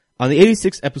On the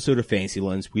 86th episode of Fantasy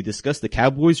Lens, we discussed the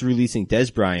Cowboys releasing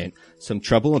Dez Bryant, some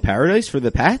trouble in paradise for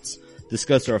the Pats,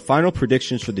 discussed our final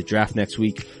predictions for the draft next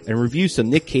week, and review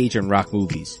some Nick Cage and Rock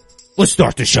movies. Let's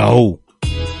start the show!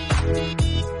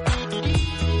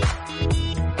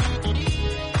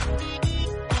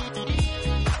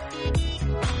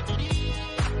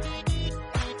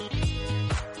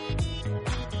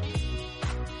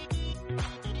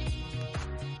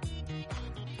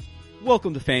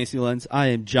 Welcome to Fantasy Lens. I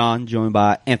am John, joined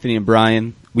by Anthony and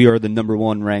Brian. We are the number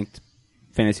one ranked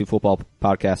fantasy football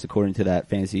podcast according to that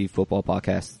fantasy football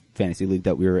podcast fantasy league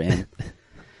that we were in.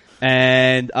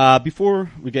 And before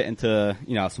we get into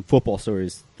some football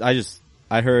stories,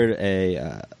 I heard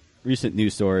a recent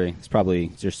news story. It's probably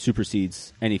just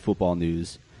supersedes any football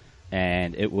news,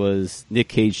 and it was Nick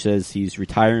Cage says he's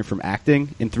retiring from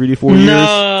acting in 3 to 4 years.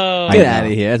 No, get out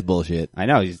of here. That's bullshit. I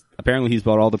know. He's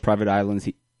bought all the private islands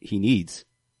he needs.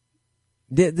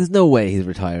 There's no way he's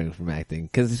retiring from acting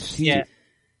because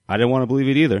I didn't want to believe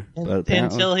it either. But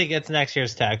until he gets next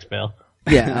year's tax bill.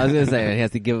 Yeah, I was gonna say he has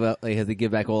to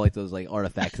give back all those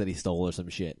artifacts that he stole or some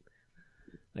shit.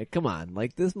 Come on,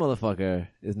 this motherfucker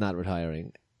is not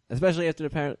retiring, especially after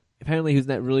apparently he was in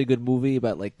that really good movie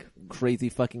about crazy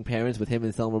fucking parents with him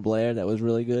and Selma Blair. That was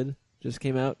really good. Just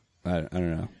came out. I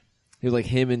don't know. He was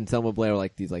him and Selma Blair were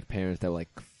these parents that were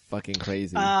fucking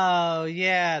crazy. Oh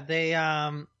yeah, they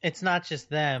it's not just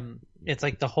them. It's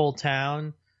the whole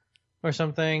town or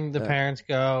something. The parents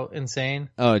go insane.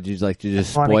 Oh, did you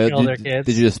just spoil their kids?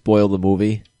 Did you just spoil the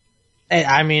movie?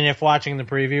 I mean, if watching the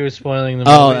preview is spoiling the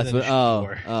movie, that's what.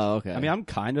 Sure. Oh, okay. I mean, I'm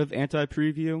kind of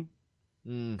anti-preview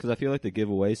because I feel like they give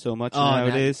away so much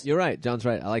nowadays. You're right. John's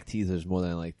right. I like teasers more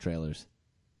than I like trailers.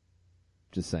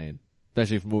 Just saying,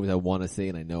 especially for movies I want to see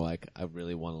and I know I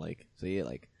really want to see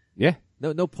it. Yeah.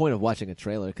 No point of watching a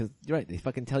trailer because you're right. They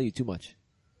fucking tell you too much,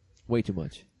 way too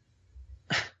much.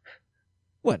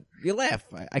 What? You laugh.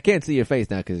 I can't see your face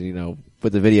now because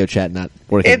with the video chat not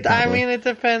working. I mean, it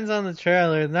depends on the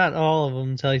trailer. Not all of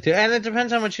them tell you to, and it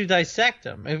depends how much you dissect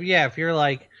them. If you're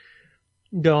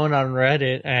going on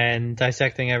Reddit and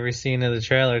dissecting every scene of the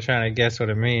trailer, trying to guess what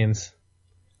it means.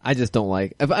 I just don't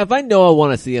like. If I know I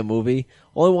want to see a movie,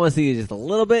 all I want to see is just a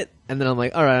little bit, and then I'm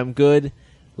like, all right, I'm good.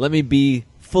 Let me be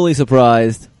fully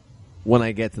surprised when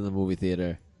I get to the movie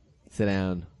theater, sit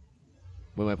down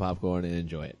with my popcorn and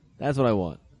enjoy it. That's what I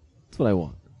want. That's what I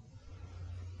want.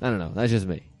 I don't know. That's just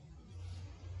me.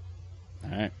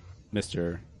 All right,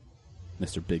 Mr.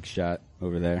 Big Shot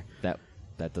over there. That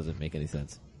doesn't make any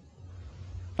sense.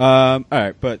 All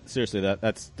right, but seriously,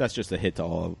 that's just a hit to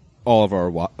all of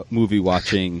our movie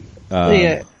watching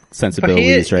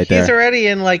sensibilities right there. He's already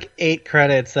in 8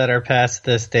 credits that are past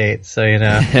this date, so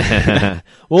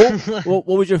Well, what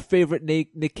was your favorite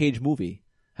Nick Cage movie?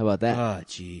 How about that? Oh,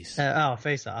 jeez.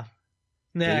 Face Off.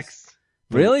 Next.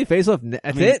 Really? Face Off?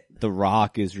 That's it? The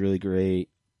Rock is really great.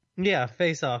 Yeah,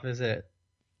 Face Off is it.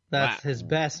 That's his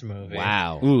best movie.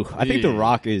 Wow. Ooh, I think The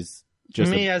Rock is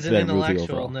just me as an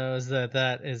intellectual knows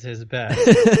that is his best.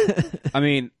 I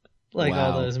mean,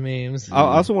 all those memes. I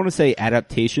also want to say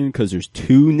adaptation because there's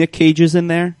 2 Nick Cages in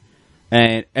there,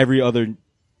 and every other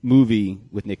movie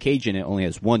with Nick Cage in it only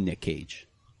has 1 Nick Cage.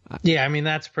 Yeah, I mean,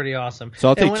 that's pretty awesome. So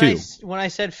I'll take 2. When I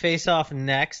said Face Off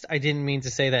Next, I didn't mean to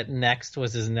say that Next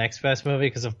was his next best movie,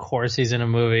 because of course he's in a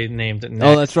movie named Next.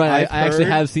 Oh, that's right. I actually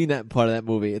have seen that part of that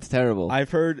movie. It's terrible.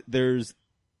 I've heard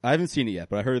I haven't seen it yet,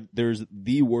 but I heard there's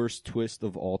the worst twist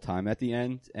of all time at the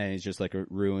end, and it's just it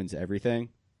ruins everything.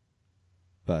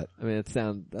 But I mean,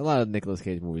 a lot of Nicolas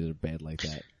Cage movies are bad like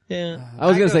that. Yeah. I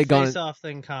was going to say Face Off,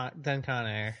 then Con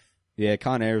Air. Yeah,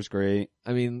 Con Air is great.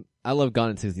 I mean, I love Gone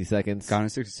in 60 Seconds. Gone in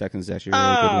 60 Seconds is actually a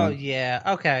really good one. Oh, yeah.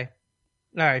 Okay.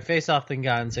 All right. Face Off, then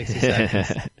Gone in 60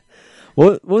 Seconds.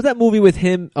 What was that movie with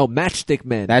him? Oh, Matchstick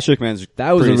Men. Matchstick Men's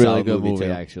that was a really solid good movie,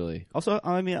 too. actually. Also,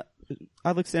 I mean,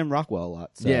 I like Sam Rockwell a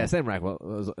lot. So. Yeah, Sam Rockwell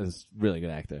was a really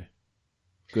good actor.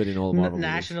 Good in all the Marvel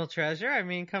National Treasure? I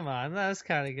mean, come on. That was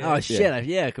kind of good. Oh, shit.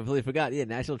 I completely forgot. Yeah,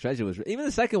 National Treasure was... Even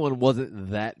the second one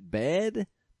wasn't that bad,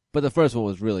 but the first one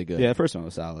was really good. Yeah, the first one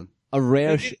was solid. A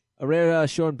rare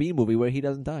Sean Bean movie where he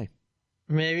doesn't die.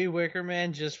 Maybe Wicker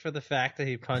Man just for the fact that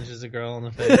he punches a girl in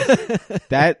the face.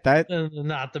 that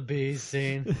not the bees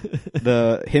scene.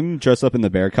 Him dressed up in the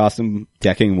bear costume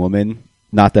decking woman.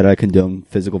 Not that I condone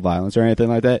physical violence or anything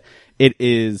like that. It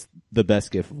is the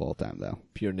best gift of all time, though.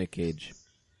 Pure Nick Cage.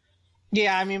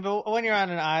 Yeah, I mean, but when you're on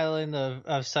an island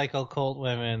of psycho cult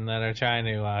women that are trying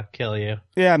to kill you.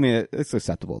 Yeah, I mean, it's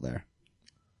acceptable there.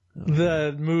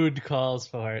 The mood calls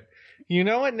for it. You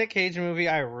know what Nick Cage movie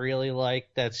I really like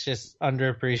that's just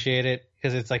underappreciated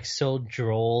because it's so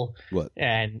droll? What?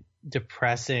 And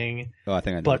depressing, Oh, I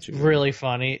think I know but what you mean. really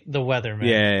funny. The Weatherman.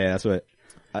 Yeah, that's what.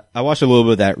 I watched a little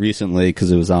bit of that recently because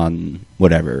it was on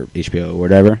whatever HBO or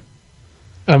whatever.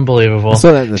 Unbelievable. I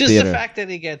saw that in the Just theater. the fact that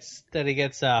he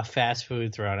gets fast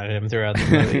food thrown at him throughout the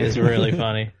movie is really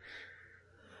funny.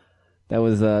 That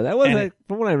was And like,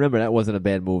 from what I remember, that wasn't a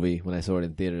bad movie when I saw it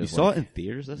in theaters. You saw it in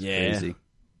theaters? That's Yeah. crazy.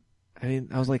 I mean,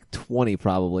 I was like 20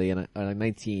 probably, and like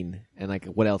 19, and like,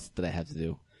 what else did I have to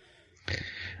do?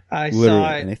 I Literally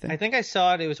saw it. anything? I think I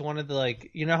saw it. It was one of the,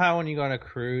 like, you know how when you go on a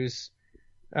cruise,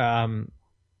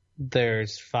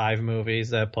 there's 5 movies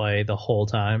that play the whole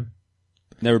time.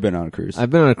 Never been on a cruise. I've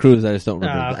been on a cruise. I just don't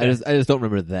remember. Ah, okay. I just don't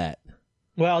remember that.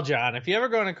 Well, John, if you ever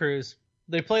go on a cruise,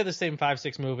 they play the same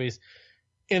 5-6 movies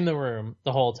in the room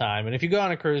the whole time. And if you go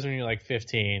on a cruise when you're like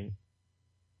 15,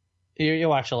 you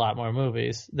watch a lot more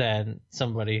movies than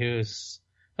somebody who's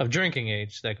of drinking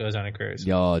age that goes on a cruise.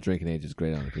 Yo, drinking age is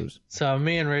great on a cruise. So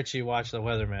me and Richie watched The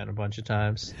Weatherman a bunch of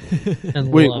times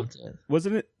and Wait, loved it.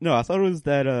 Wasn't it? No, I thought it was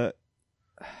that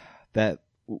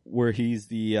where he's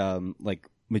the like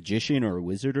magician or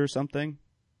wizard or something.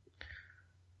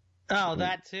 Oh,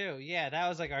 that too. Yeah, that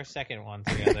was like our second one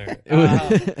together.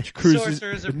 Cruises,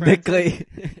 Sorcerer's Nick Apprentice.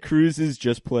 Clay, cruises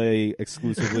just play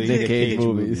exclusively Nick Cage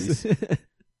movies.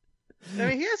 I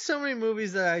mean, he has so many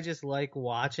movies that I just like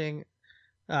watching.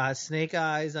 Snake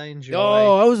Eyes, I enjoy.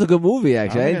 Oh, that was a good movie.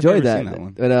 Actually, I I've enjoyed never that.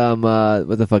 seen that one. But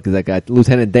what the fuck is that guy?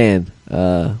 Lieutenant Dan.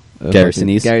 Gary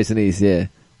Sinise. Gary Sinise. Yeah,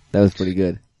 that was pretty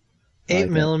good. I 8 like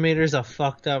that. Millimeter's a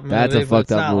fucked up movie. That's a but fucked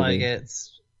it's up not movie. like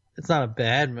it's not a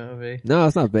bad movie. No,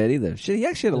 it's not bad either. Shit, he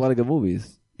actually had a lot of good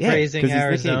movies. Raising 'cause he's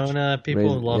Nick Cage. Arizona,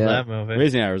 people love yeah. that movie.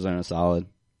 Raising Arizona, solid.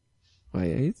 Oh,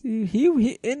 yeah.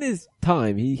 He in his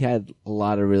time he had a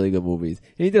lot of really good movies.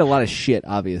 And he did a lot of shit,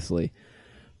 obviously.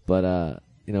 But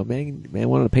you know, man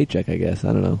wanted a paycheck, I guess.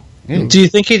 I don't know. Do you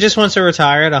think he just wants to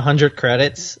retire at 100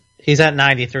 credits? He's at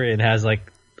 93 and has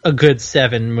like a good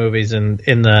 7 movies in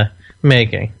the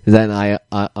making. Is that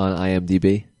on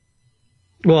IMDb?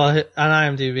 Well, on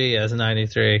IMDb he has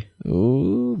 93.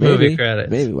 Ooh, Movie maybe.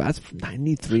 credits. Maybe. Wow, that's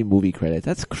 93 movie credits.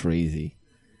 That's crazy.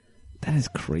 That is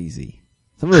crazy.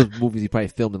 Some of those movies he probably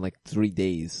filmed in like 3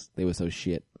 days. They were so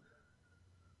shit.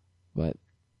 But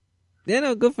yeah,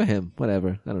 no, good for him.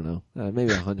 Whatever. I don't know.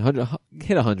 Maybe 100,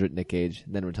 hit 100, Nick Cage,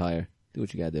 then retire. Do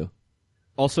what you gotta do.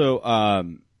 Also, I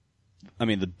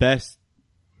mean, the best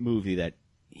movie that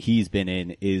he's been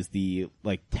in is the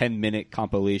like 10-minute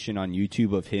compilation on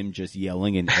YouTube of him just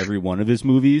yelling in every one of his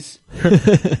movies.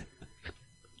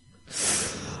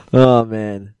 Oh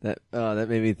man, that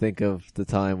made me think of the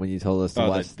time when you told us to Oh,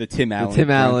 watch the Tim Allen, Tim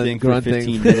Allen grunting for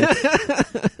 15 minutes.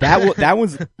 that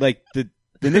one's like the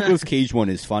Nicolas Cage one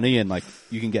is funny and like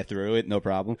you can get through it, no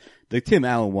problem. The Tim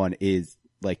Allen one is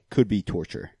like could be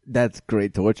torture. That's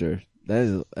great torture.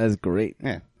 That's great.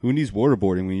 Yeah, who needs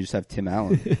waterboarding when you just have Tim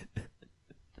Allen?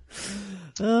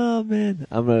 Oh man,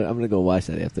 I'm gonna go watch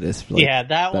that after this. For, like, Yeah,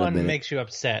 that about a one minute. makes you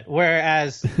upset.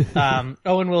 Whereas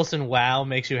Owen Wilson, wow,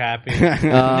 makes you happy. Oh,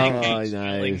 Nick Cage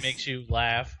nice. makes you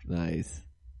laugh. Nice.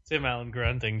 Tim Allen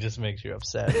grunting just makes you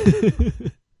upset.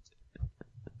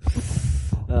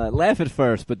 Laugh at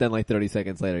first, but then like 30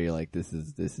 seconds later, you're like, "This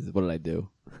is what did I do?"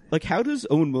 Like, how does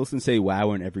Owen Wilson say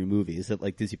 "wow" in every movie? Is it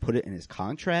like does he put it in his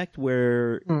contract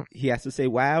where he has to say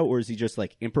 "wow," or is he just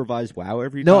like improvise "wow"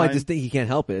 every No, time? I just think he can't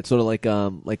help it. It's sort of like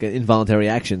an involuntary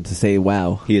action to say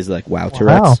 "wow." he is like "wow"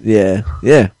 Tourette's.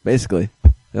 Yeah, basically. I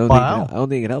don't Wow.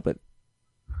 think he can help it.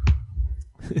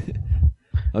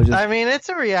 I was just I mean, it's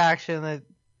a reaction that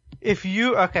if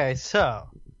you so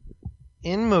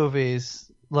in movies,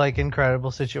 like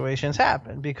incredible situations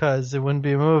happen because it wouldn't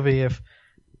be a movie if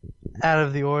out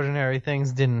of the ordinary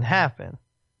things didn't happen.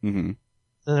 Mm-hmm.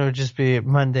 Then it would just be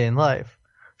mundane life.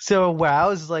 So wow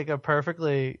is like a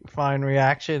perfectly fine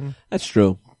reaction that's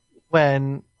true.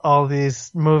 when all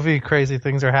these movie crazy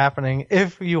things are happening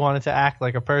if you wanted to act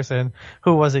like a person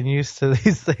who wasn't used to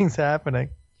these things happening.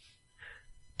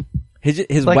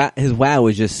 His Like- his wow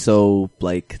is just so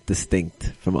like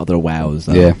distinct from other wows.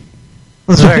 though. Yeah.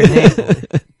 It's very nasally.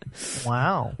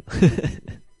 Wow.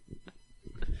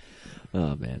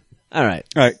 Oh man. All right.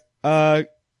 All right.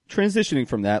 Transitioning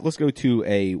from that, let's go to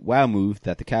a wow move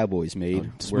that the Cowboys made.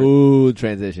 Where, Smooth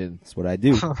transition. that's what I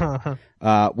do.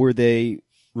 Where they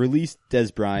released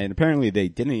Dez Bryant. Apparently, they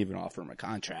didn't even offer him a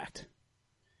contract,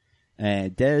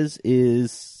 and Dez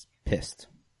is pissed.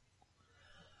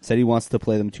 Said he wants to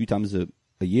play them 2 times a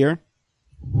year.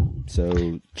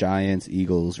 So Giants,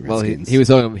 Eagles, Well, Redskins. he was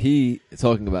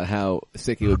talking about how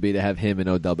sick he would be to have him and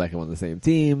Odell Beckham on the same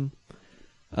team.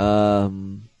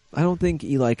 I don't think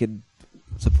Eli could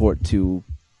support 2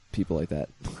 people like that.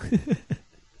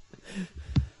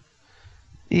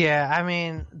 Yeah, I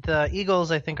mean, the Eagles,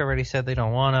 I think, already said they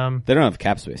don't want him. They don't have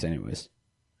cap space anyways.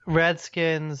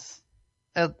 Redskins,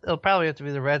 it'll probably have to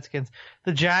be the Redskins.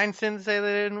 The Giants didn't say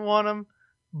they didn't want him,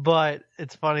 but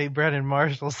it's funny, Brendan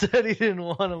Marshall said he didn't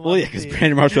want him. Well, yeah, because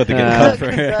Brandon Marshall had to get a cut for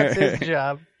that's his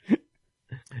job.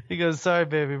 He goes, sorry,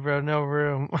 baby, bro, no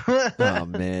room. Oh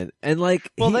man, and like,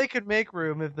 they could make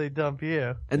room if they dump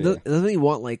you. and doesn't he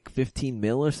want like 15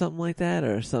 mil or something like that,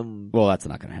 or some Well, that's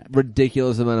not going to happen.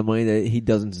 ridiculous amount of money that he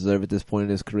doesn't deserve at this point in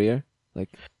his career? Like,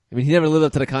 I mean, he never lived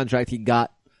up to the contract he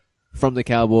got from the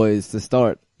Cowboys to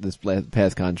start this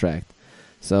past contract.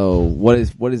 So what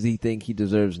does he think he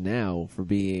deserves now for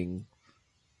being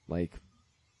like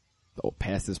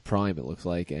past his prime? It looks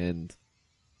like, and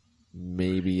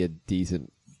maybe a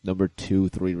decent number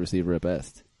 2-3 receiver at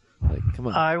best. Like, come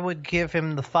on. I would give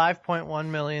him the $5.1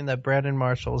 million that Brandon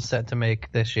Marshall is set to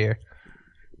make this year,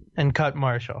 and cut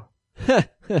Marshall.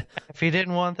 If he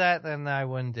didn't want that, then I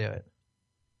wouldn't do it.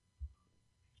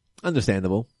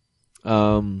 Understandable.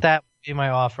 That would be my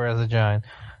offer as a Giant.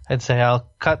 I'd say I'll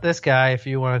cut this guy if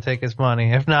you want to take his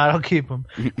money. If not, I'll keep him.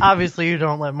 Obviously, you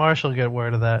don't let Marshall get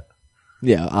word of that.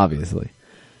 Yeah, obviously.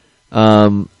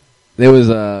 There was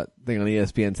a thing on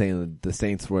ESPN saying that the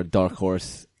Saints were a dark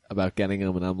horse about getting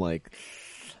him, and I'm like,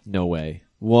 no way.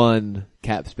 1,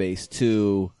 cap space.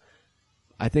 2,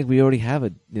 I think we already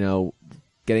have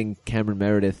getting Cameron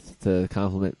Meredith to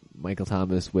complement Michael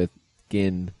Thomas with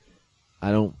Ginn.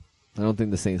 I don't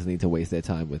think the Saints need to waste their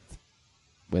time with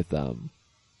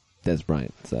Dez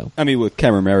Bryant. So I mean, with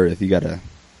Cameron Meredith, you got to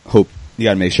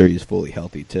make sure he's fully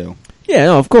healthy too. yeah,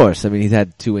 no, of course. I mean, he's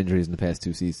had 2 injuries in the past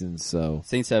 2 seasons, so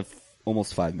Saints have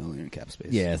almost $5 million in cap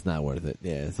space. yeah, it's not worth it.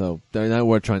 Yeah, so they're not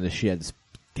worth trying to shed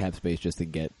cap space just to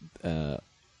get,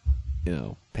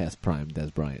 past prime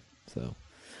Dez Bryant. So,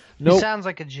 He nope. sounds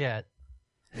like a Jet.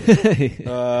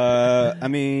 I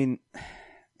mean,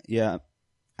 yeah,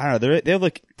 I don't know. They have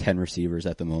like 10 receivers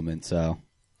at the moment, so.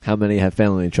 How many have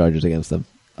felony charges against them?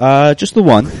 Just the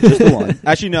one. Just the one.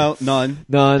 Actually, no, none.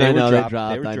 No, They I were know dropped. they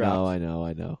dropped. They were I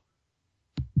dropped. know.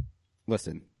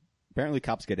 Listen, apparently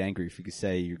cops get angry if you could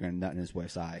say you're going to nut in his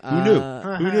wife's eye. Who knew?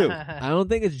 Who knew? I don't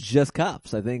think it's just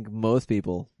cops. I think most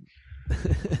people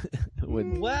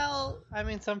would. Well, I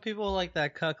mean, some people like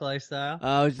that cuck lifestyle.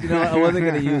 I wasn't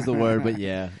going to use the word, but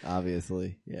yeah,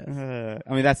 obviously, yeah.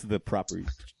 I mean, that's the proper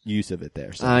use of it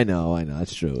there. So. I know.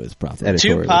 That's true. It's proper. Edit- 2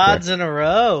 editorially pods in a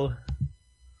row.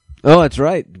 Oh, that's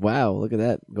right. Wow, look at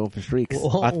that. Going for streaks.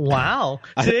 Oh, wow.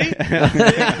 See?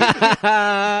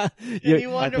 you you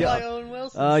wonder why Owen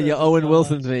Wilson? you says Owen so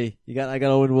Wilson's much. me. I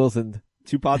got Owen Wilson.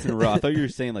 2 pods in a row. I thought you were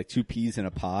saying like 2 peas in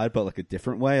a pod, but like a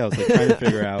different way. I was like trying to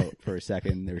figure out for a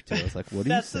second or two. I was like, what are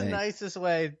That's you the saying? nicest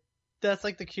way. That's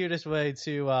like the cutest way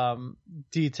to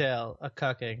detail a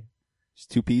cucking. Just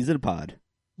 2 peas in a pod.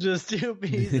 Just 2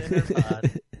 peas in a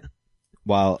pod.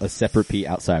 While a separate pea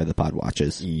outside of the pod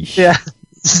watches. Yeah.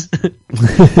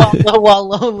 while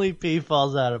lonely pea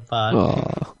falls out of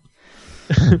pod.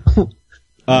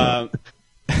 Oh.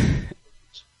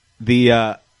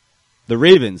 The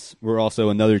Ravens were also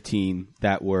another team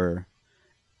that were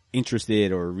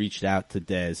interested or reached out to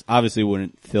Dez. Obviously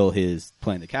wouldn't fill his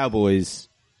playing the Cowboys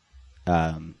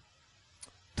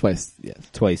Twice, yes.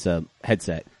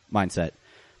 headset mindset.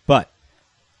 But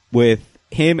with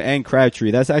him and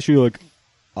Crabtree, that's actually like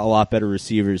a lot better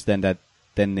receivers than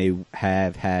they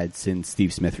have had since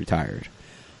Steve Smith retired.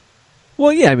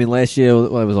 Well, yeah, I mean, last year, it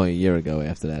was only a year ago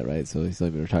after that, right? So he's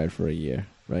only been retired for a year,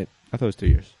 right? I thought it was 2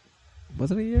 years. Was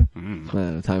it a year? I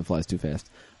don't know, time flies too fast.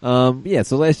 Yeah,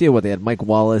 so last year, they had Mike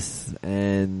Wallace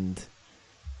and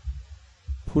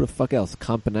who the fuck else?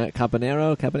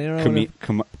 Campanero?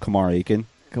 Kamar Aiken.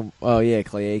 Oh, yeah,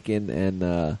 Clay Aiken,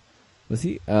 and was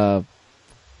he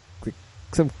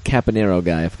some Campanero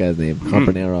guy? I forgot his name.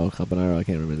 Campanero, I can't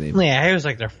remember his name. Yeah, he was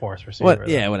like their 4th receiver.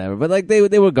 Yeah, whatever. But like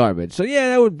they were garbage. So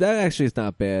yeah, that actually is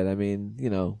not bad. I mean,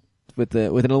 with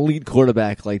an elite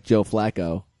quarterback like Joe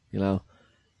Flacco,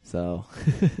 so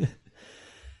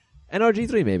and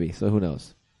RG3 maybe. So who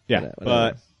knows? Yeah,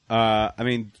 Whatever. but I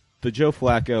mean, the Joe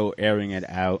Flacco airing it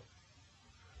out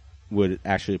would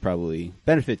actually probably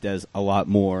benefit Dez a lot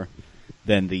more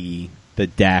than the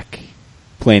Dak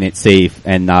playing it safe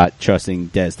and not trusting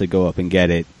Dez to go up and get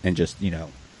it and just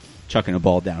chucking a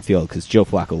ball downfield because Joe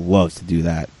Flacco loves to do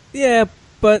that. Yeah,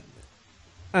 but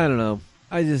I don't know.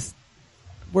 I just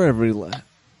wherever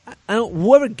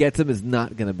whoever gets him is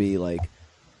not going to be like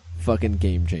fucking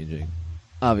game changing.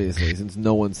 Obviously, since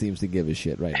no one seems to give a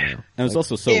shit right now. And it's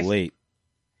also so late.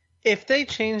 If they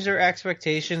change their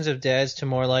expectations of Dez to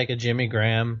more like a Jimmy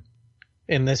Graham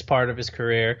in this part of his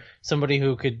career, somebody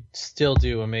who could still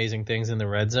do amazing things in the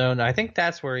red zone. I think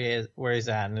that's where he's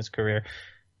at in his career.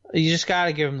 You just got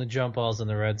to give him the jump balls in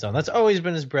the red zone. That's always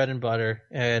been his bread and butter,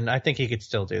 and I think he could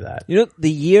still do that. You know,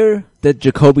 the year that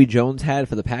Jacoby Jones had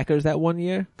for the Packers that one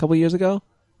year, a couple years ago,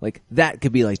 like that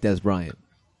could be like Des Bryant.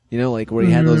 You know, like where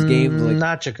he had those games. Like,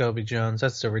 not Jacoby Jones.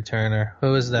 That's the returner.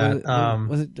 Who was that?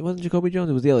 It wasn't Jacoby Jones.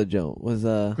 It was the other Jones.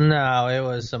 No, it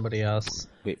was somebody else.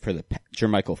 Wait for the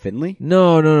Jermichael Finley.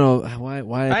 No.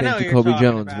 Why I know think who Jacoby you're talking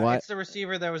Jones? about. Why? It's the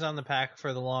receiver that was on the pack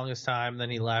for the longest time. Then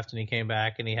he left and he came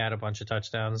back and he had a bunch of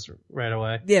touchdowns right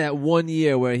away. Yeah, that one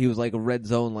year where he was like a red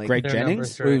zone, like Greg Their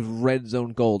Jennings. number where he was red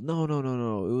zone gold. No.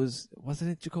 It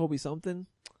wasn't it Jacoby something?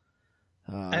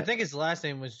 I think his last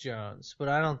name was Jones,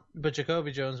 but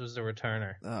Jacoby Jones was the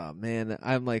returner. Oh man,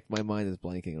 I'm like my mind is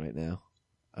blanking right now.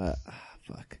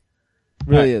 Fuck,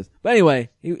 really is. But anyway,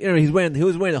 he was wearing the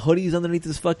hoodies underneath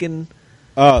his fucking.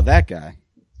 Oh, that guy.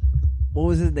 What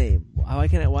was his name? Why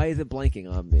is it blanking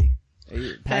on me?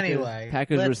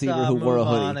 Packers let's, receiver who wore a move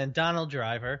hoodie. on, and Donald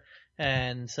Driver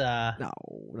and No,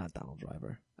 not Donald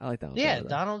Driver. I like Donald. yeah, Driver.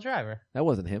 Donald Driver. That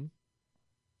wasn't him.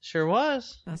 Sure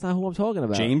was. That's not who I'm talking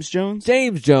about. James Jones.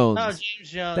 James Jones. Oh, James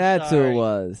Jones. That's sorry. who it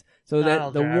was. So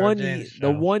Donald that the Driver, one James the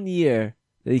Jones. 1 year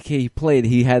that he played,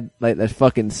 he had like that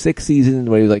fucking 6 seasons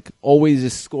where he was like always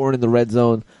just scoring in the red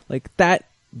zone. Like that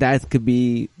could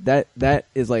be that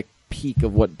is like peak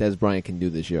of what Des Bryant can do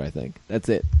this year. I think that's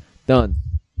it. Done.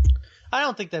 I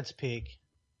don't think that's peak.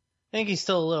 I think he's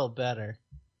still a little better.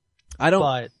 I don't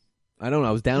But know. I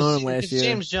was down on him last year.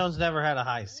 James Jones never had a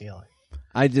high ceiling.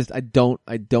 I don't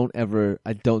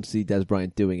see Des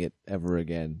Bryant doing it ever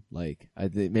again. Like I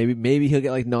think maybe he'll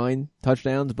get like 9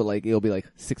 touchdowns, but like it'll be like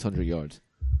 600 yards.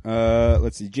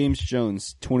 Let's see. James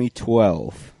Jones,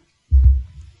 2012.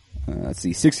 Let's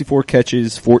see. 64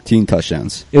 catches, 14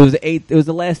 touchdowns. It was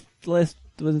the last. Was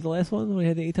it the last one when he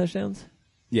had the 8 touchdowns?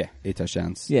 Yeah, 8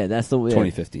 touchdowns. Yeah, that's the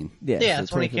 2015. Yeah, Yeah, so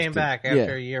that's when he came 2015. back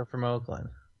after a year from Oakland.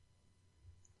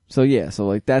 So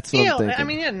like that's what I'm thinking. I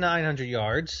mean, he had 900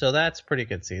 yards, so that's a pretty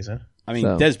good season. I mean,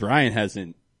 So- Des Bryant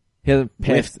hasn't he hasn't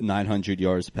passed whiffed 900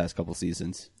 yards the past couple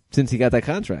seasons. since he got that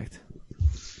contract.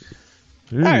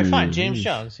 All right, fine. James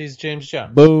Jones. He's James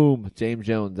Jones. Boom, James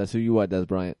Jones. That's who you are, Des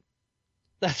Bryant.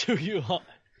 That's who you are.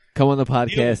 Come on the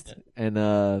podcast and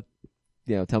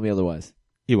tell me otherwise.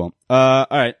 He won't. All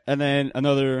right. And then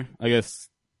another, I guess,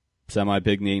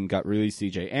 semi-big name got released,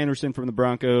 C.J. Anderson from the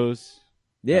Broncos.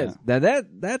 Yes,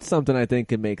 that's something I think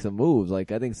can make some moves.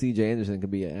 Like I think C.J. Anderson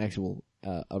could be an actual,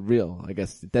 a real. I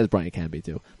guess Des Bryant can be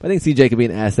too. But I think C.J. could be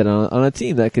an asset on a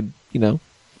team that could,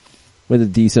 with a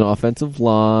decent offensive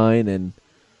line and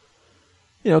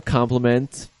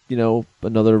complement,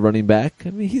 another running back. I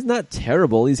mean, he's not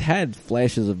terrible. He's had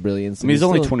flashes of brilliance. I mean, he's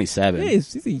only still, 27. Yeah,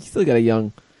 he's still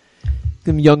got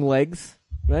some young legs,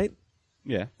 right?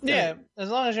 Yeah. Yeah, as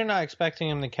long as you're not expecting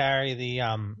him to carry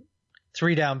the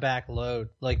 3 down back load,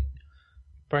 like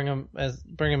bring him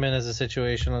in as a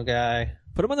situational guy.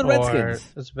 Put him on the or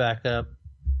Redskins. as backup.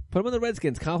 Put him on the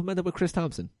Redskins. Compliment him with Chris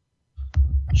Thompson.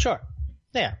 Sure.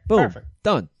 Yeah. Boom. Perfect.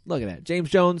 Done. Look at that. James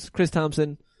Jones, Chris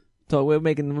Thompson. So we're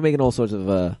making all sorts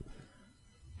of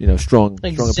strong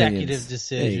Executive opinions.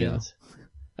 decisions.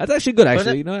 That's actually good. Put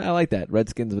Actually, I like that.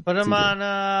 Redskins. With Put him CJ.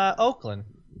 on Oakland.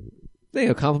 There you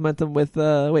go. Compliment them with. They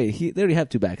already have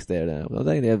 2 backs there now. Well,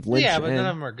 they have Lynch. Yeah, but and, none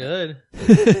of them are good.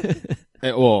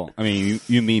 Well, I mean,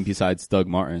 you mean besides Doug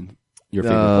Martin, your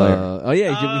favorite player. Oh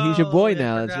yeah, he's your boy I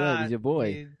now. That's forgot. right. He's your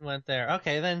boy. He went there.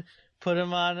 Okay, then put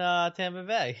him on Tampa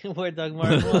Bay, where Doug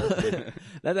Martin was.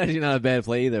 That's actually not a bad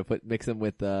play either. Mix him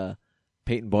with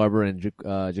Peyton Barber and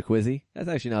Jacquizzi. That's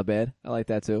actually not bad. I like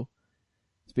that too.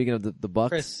 Speaking of the Bucks,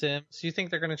 Chris Sims. Do you think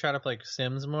they're going to try to play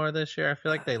Sims more this year? I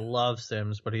feel like they love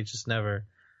Sims, but he's just never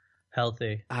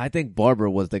healthy. I think Barber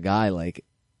was the guy. Like,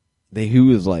 he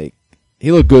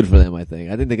looked good for them. I think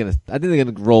they're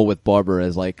gonna roll with Barber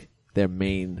as like their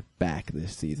main back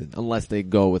this season, unless they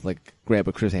go with like grab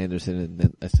a Chris Anderson and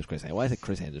then that's just Chris. Why is it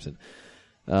Chris Anderson?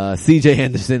 C.J.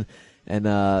 Anderson, and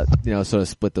sort of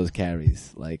split those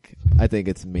carries. Like, I think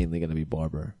it's mainly gonna be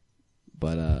Barber,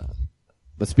 But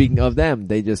speaking of them,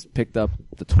 they just picked up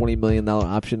the $20 million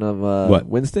option of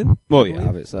Winston. Well, yeah,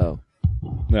 obviously. So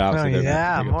Yeah, obviously they're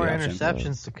yeah, gonna pick up more the option.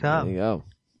 interceptions to there come. you go.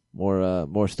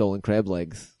 More stolen crab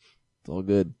legs. It's all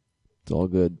good. It's all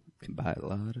good. Can buy a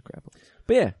lot of crap.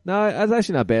 But yeah, no, that's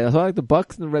actually not bad. So I like the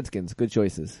Bucks and the Redskins. Good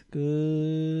choices.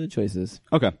 Good choices.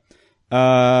 Okay.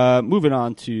 Moving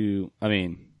on to, I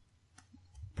mean,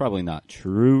 probably not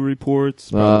true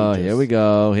reports. Oh, here we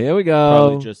go. Here we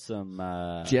Probably go. just some,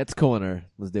 Jets corner.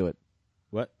 Let's do it.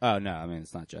 what? Oh, no, I mean,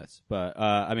 it's not Jets. But,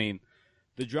 I mean,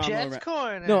 The drama. Jets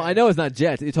corner. No, I know it's not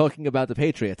Jets. You're talking about the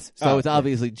Patriots, so Oh, it's yeah.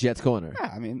 obviously Jets corner.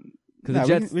 Yeah, I mean, 'Cause no, the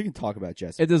Jets- we can talk about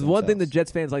Jets. If there's one thing the themselves.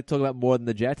 Jets fans like to talk about more than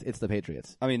the Jets, it's the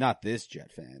Patriots. I mean, not this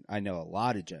Jet fan. I know a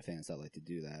lot of Jet fans that like to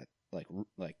do that, like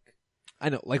I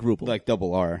know, like Rupel.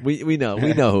 double R. We know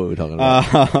who we're talking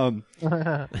about.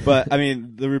 But I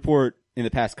mean, the report in the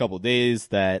past couple of days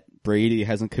that Brady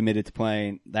hasn't committed to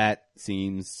playing, that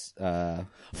seems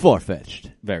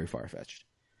Far-fetched. very far fetched.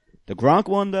 The Gronk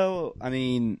one, though, I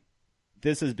mean,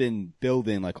 this has been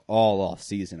building like all off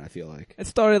season. I feel like, It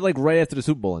started like right after the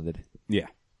Super Bowl ended. yeah.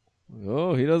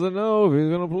 Oh, he doesn't know if he's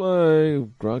gonna play.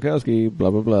 Gronkowski,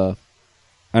 blah blah blah.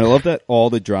 And I love that all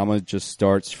the drama just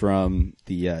starts from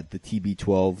the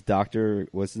TB12 doctor.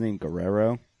 What's his name?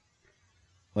 Guerrero.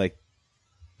 Like,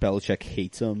 Belichick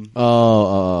hates him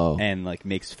Oh. and like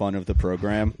makes fun of the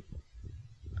program.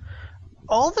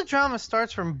 All the drama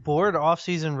starts from bored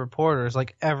off-season reporters,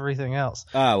 like everything else.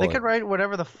 Ah, They well, could write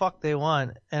whatever the fuck they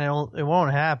want, and it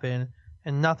won't happen,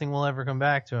 and nothing will ever come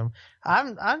back to them.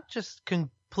 I'm just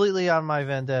completely on my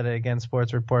vendetta against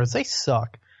sports reporters. They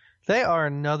suck. They are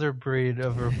another breed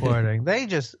of reporting. They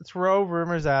just throw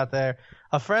rumors out there.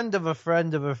 A friend of a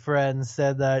friend of a friend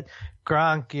said that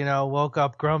Gronk, woke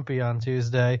up grumpy on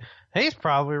Tuesday. He's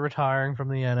probably retiring from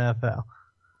the NFL.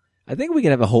 I think we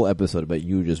can have a whole episode about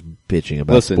you just bitching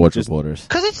about Listen, sports just- reporters.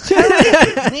 Because it's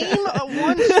terrible. Name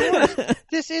one source.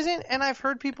 This isn't, and I've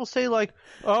heard people say like,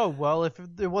 "Oh, well, if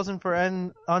it wasn't for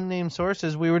unnamed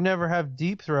sources, we would never have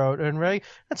Deep Throat and Ray."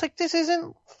 It's like this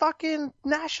isn't fucking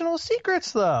national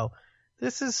secrets though.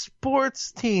 This is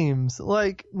sports teams.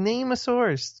 Like, name a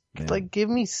source. Yeah. Like, give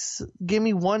me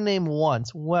one name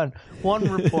once. One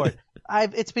report.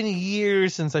 It's been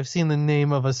years since I've seen the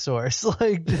name of a source.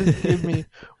 Like, just give me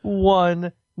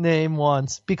one name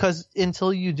once, because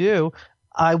until you do,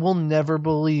 I will never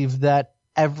believe that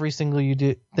every single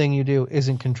thing you do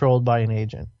isn't controlled by an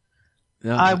agent.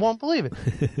 No, I won't believe it.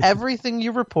 Everything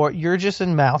you report, you're just a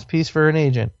mouthpiece for an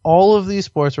agent. All of these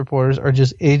sports reporters are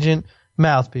just agent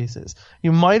mouthpieces.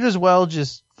 You might as well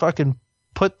just fucking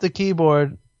put the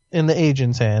keyboard in the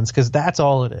agent's hands, because that's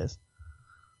all it is.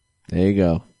 There you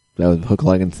go. That was hook,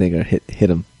 line, and sinker. Hit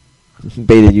him.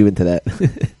 Baited you into that.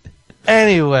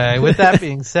 Anyway, with that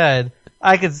being said,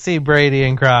 I could see Brady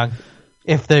and Gronk,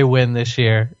 if they win this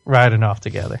year, riding off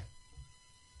together.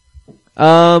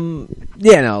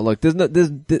 Yeah, no, look,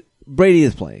 Brady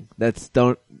is playing.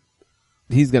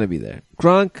 He's gonna be there.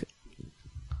 Gronk,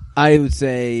 I would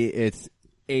say it's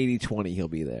 80-20 he'll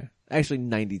be there. Actually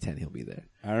 90-10 he'll be there.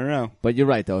 I don't know. But you're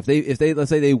right though. If they let's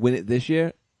say they win it this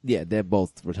year, yeah, they're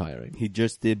both retiring. He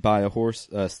just did buy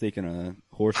a stake in a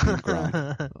horse named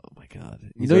Gronk. Oh my god.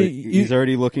 He's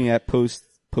already looking at post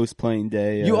playing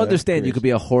day. You understand you careers. could be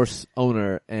a horse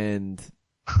owner and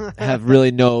have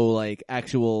really no like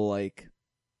actual like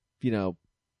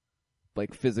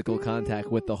like physical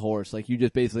contact with the horse. Like you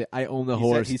just basically I own the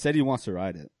horse. He said he wants to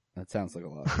ride it. That sounds like a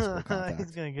lot of physical contact.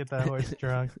 He's gonna get that horse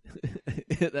drunk.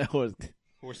 That horse.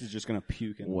 Horse is just gonna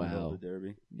puke in the middle of the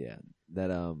Derby. Yeah.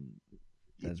 That's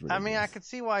ridiculous. I mean, I could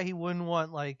see why he wouldn't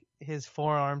want like his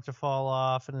forearm to fall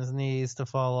off and his knees to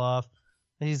fall off.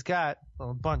 He's got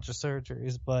a bunch of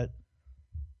surgeries, but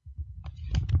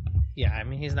yeah, I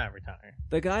mean, he's not retiring.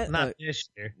 The guy Not this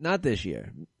year. Not this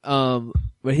year.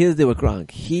 But here's the deal with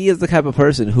Gronk. He is the type of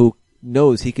person who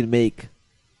knows he can make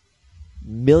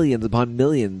millions upon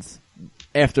millions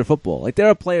after football. Like there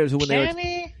are players who when Can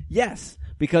he? yes,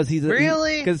 because he's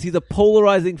Really? because he's a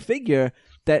polarizing figure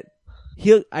that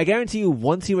I guarantee you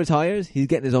once he retires, he's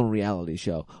getting his own reality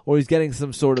show or he's getting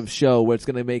some sort of show where it's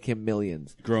going to make him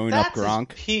millions. Growing That's up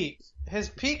Gronk. his peak. His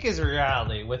peak is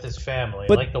reality with his family,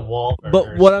 But- like the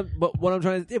Wahlbergers. But what I'm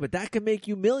trying to say, but that can make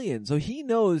you millions. So he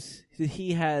knows that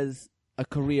he has a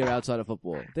career outside of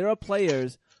football. There are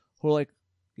players who are like,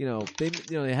 they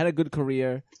had a good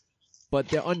career, but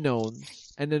they're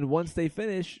unknowns. And then once they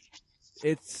finish,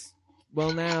 it's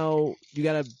now you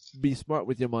got to be smart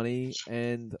with your money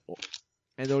and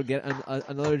or get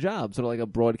another job, sort of like a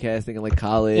broadcasting and like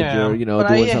college or doing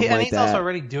something and like he's that. also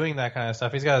already doing that kind of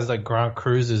stuff. He's got his like Gronk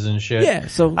cruises and shit. Yeah,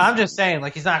 so I'm just saying,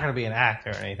 like, he's not going to be an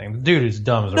actor or anything. The dude is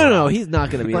dumb as a no, rock. he's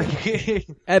not going to be. Like,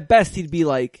 At best,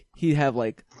 he'd have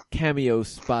like cameo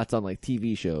spots on like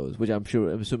TV shows, which I'm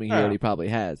assuming he already probably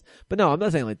has. But no, I'm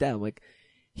not saying like that. I'm like,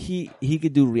 he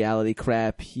could do reality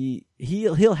crap.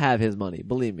 He'll have his money.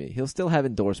 Believe me, he'll still have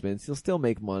endorsements. He'll still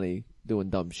make money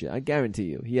doing dumb shit. I guarantee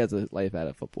you, he has a life out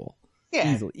of football.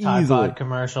 yeah, Easily. Tide Pod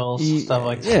commercials, stuff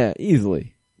like that. Yeah,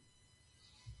 easily.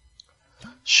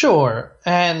 Sure,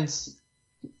 and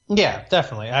yeah,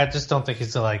 definitely. I just don't think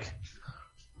he's like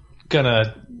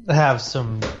gonna have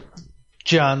some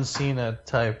John Cena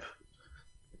type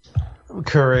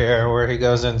career where he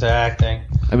goes into acting.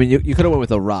 I mean, you could have went with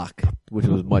The Rock, which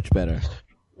was much better.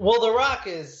 Well, The Rock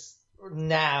is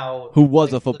now Who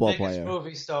was a like, football the biggest player.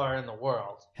 movie star in the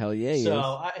world. Hell yeah, he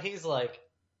So is. he's like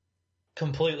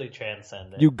completely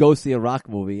transcendent. You go see a Rock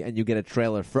movie and you get a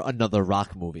trailer for another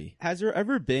Rock movie. Has there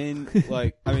ever been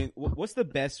like? I mean, what's the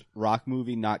best Rock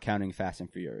movie, not counting Fast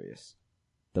and Furious?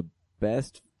 The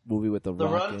best movie with The The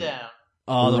Rock in it. Rundown.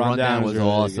 Oh, The The Rundown Rundown was was really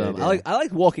awesome. good, yeah. I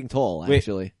like Walking Tall, Wait.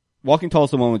 actually. Walking Tall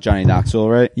is the one with Johnny Knoxville,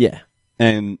 right? Yeah.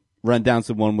 And Rundown's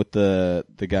the one with the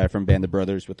guy from Band of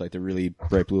Brothers with like the really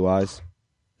bright blue eyes.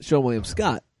 Sean William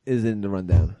Scott is in The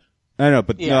Rundown. I know,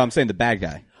 but no, Yeah. I'm saying the bad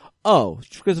guy. Oh,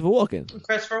 Christopher Walken.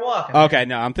 Christopher Walken. Okay,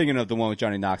 no, I'm thinking of the one with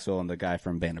Johnny Knoxville and the guy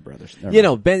from Band of Brothers. Never You mind.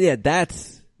 know, Ben.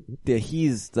 Yeah,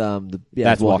 he's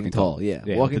That's Walking Tall. Yeah,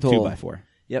 Walking the Tall. 2x4.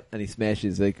 Yep, and he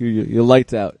smashes like your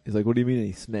lights out. He's like, "What do you mean?" And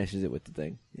he smashes it with the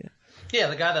thing. Yeah, Yeah,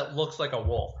 the guy that looks like a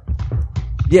wolf.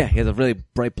 yeah. He has a really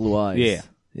bright blue eyes. Yeah.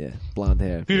 yeah, blonde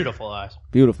hair, Beautiful eyes.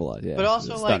 beautiful eyes. Yeah, But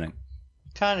also Stunning. like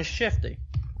kind of shifty.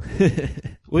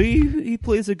 Well, he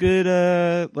plays a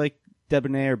good like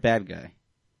debonair bad guy.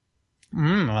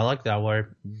 I like that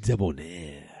word.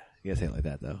 debonair. You gotta say it like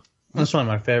that though. That's one of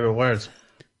my favorite words.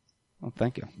 Oh,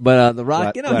 thank you. But The Rock,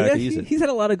 Glad- you know, glad I could use it. he's had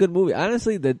a lot of good movies.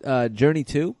 Honestly, the Journey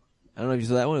 2. I don't know if you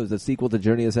saw that one. It was a sequel to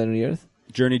Journey of Center of the Earth.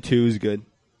 Journey 2 is good.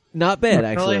 Not bad,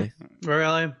 actually.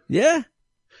 Really? Yeah,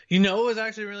 You know what was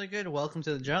actually really good? Welcome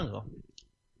to the Jungle.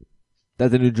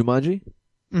 that's the new Jumanji.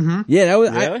 Mm-hmm. Yeah, that was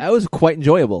Really? that was quite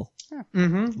enjoyable.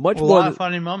 Mm-hmm. Much a more lot than- of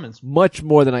funny moments. Much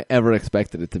more than I ever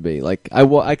expected it to be. Like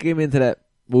I came into that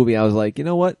movie, I was like, you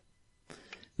know what,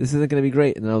 this isn't going to be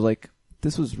great, and then I was like,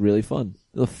 this was really fun.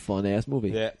 It was a fun ass movie.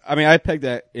 Yeah, I mean, I pegged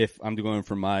that if I'm going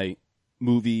from my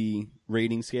movie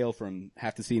rating scale from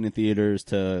have to see it in theaters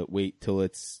to wait till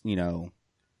it's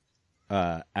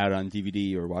out on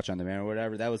DVD or watch on demand or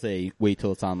whatever. That was a wait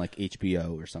till it's on like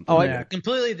HBO or something. Oh, Yeah,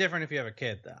 completely different if you have a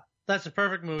kid, though. That's a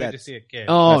perfect movie to That's- see a kid.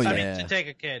 Oh, I yeah. mean, to take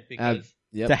a kid because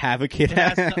Yep. To have a kid. it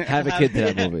has to- Have a kid to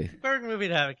that movie. Perfect movie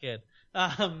to have a kid.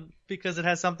 Because it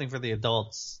has something for the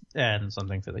adults and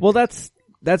something for the Well, kids.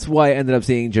 that's why I ended up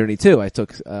seeing Journey 2. I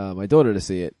took my daughter to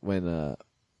see it when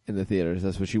in the theaters.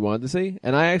 That's what she wanted to see,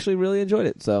 and I actually really enjoyed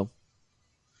it. So,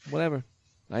 whatever,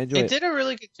 I enjoyed It it. did a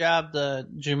really good job, the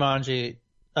Jumanji,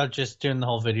 of just doing the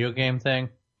whole video game thing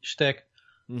shtick.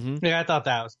 Mm-hmm. Yeah, I thought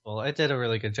that was cool. It did a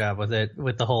really good job with it,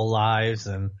 with the whole lives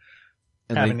and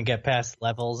And having like- to get past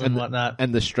levels and whatnot.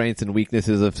 and the strengths and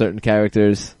weaknesses of certain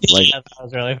characters. Like, Yeah, that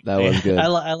was really that funny. was good.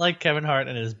 I like Kevin Hart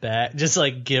and his bat. Just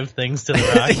like give things to the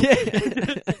Rock.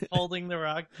 Yeah. Holding the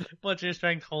Rock. What's your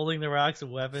strength? Holding the Rock's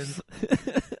weapons.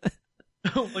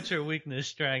 What's your weakness?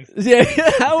 Strength. yeah,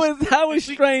 how is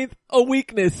strength a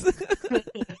weakness?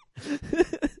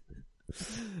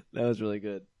 That was really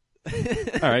good.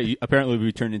 All right. Apparently,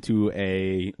 we turned into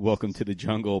a Welcome to the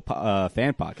Jungle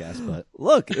fan podcast, but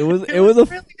Look, it was a really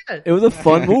good. it was a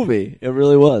fun movie. It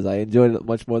really was. I enjoyed it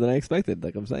much more than I expected.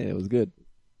 Like I'm saying, it was good.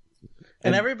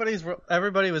 And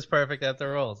everybody was perfect at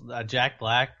their roles. Jack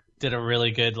Black did a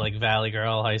really good like Valley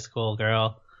Girl, high school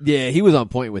girl. Yeah, he was on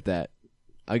point with that.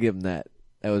 I'll give him that.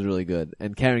 That was really good.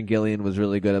 And Karen Gillian was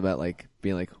really good about like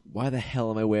being like, why the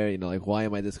hell am I wearing? Like, why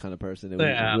am I this kind of person? It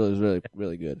was really,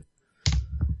 really good.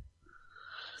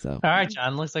 So All right,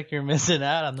 John. Looks like you're missing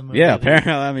out on the movie. yeah,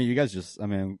 apparently, I mean, you guys just, I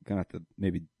mean, I'm gonna have to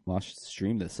maybe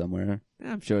stream this somewhere.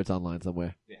 I'm sure it's online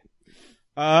somewhere.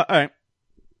 All right.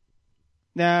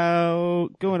 Now,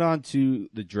 going on to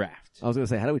the draft. I was gonna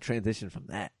say, how do we transition from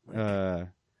that?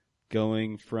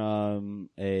 Going from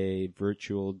a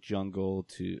virtual jungle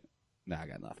to, I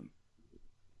got nothing.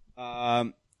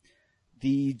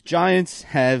 The Giants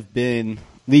have been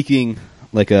leaking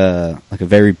like a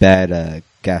very bad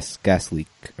gas leak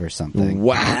or something.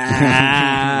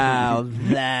 Wow,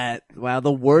 the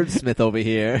wordsmith over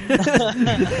here.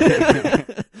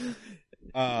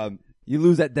 You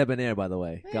lose that debonair, by the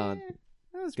way. Gone.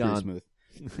 That was Gone. pretty smooth.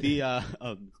 The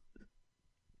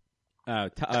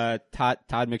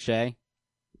Todd McShay.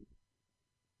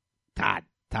 Todd.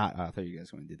 Oh, I thought you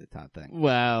guys were going to do the Todd thing.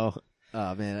 Wow.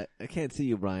 Oh man, I can't see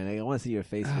you, Brian. I want to see your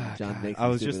face when John God, makes. I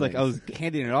was these just stupid like, I things. was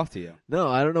handing it off to you. No,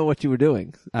 I don't know what you were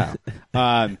doing.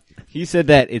 Oh. He said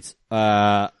that it's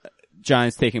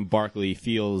Giants taking Barkley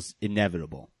feels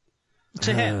inevitable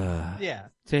To him. Yeah.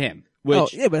 to him. Which Oh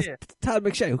yeah, but Yeah. it's Todd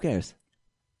McShay. Who cares?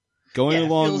 going Yeah, it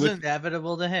along feels with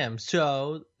inevitable to him.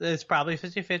 So it's probably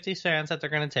 50-50 chance that they're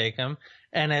going to take him.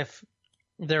 And if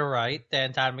they're right,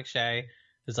 then Todd McShay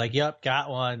is like, yep, got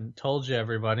one, told you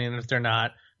everybody. And if they're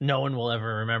not, no one will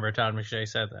ever remember Todd McShay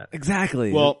said that.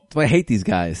 Exactly. Well- that's why I hate these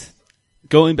guys.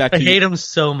 going back I to hate him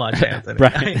so much, Anthony.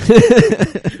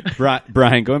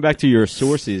 Brian, going back to your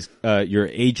sources, your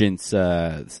agents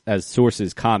as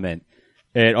sources comment,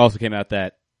 it also came out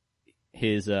that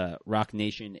his Rock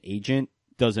Nation agent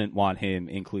doesn't want him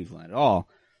in Cleveland at all.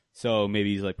 So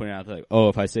maybe he's like putting out like, oh,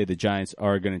 if I say the Giants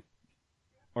are gonna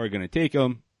take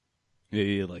him,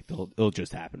 maybe like it'll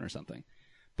just happen or something.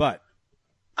 But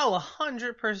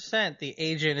 100% the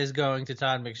agent is going to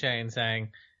Todd McShay and saying,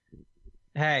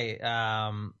 "Hey,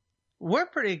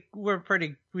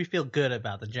 we feel good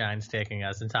about the Giants taking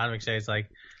us." And Todd McShay's like,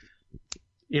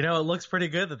 it looks pretty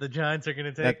good that the Giants are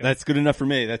going to take us. That's good enough for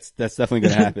me. That's definitely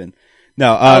going to happen.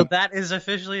 No, that is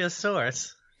officially a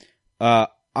source. I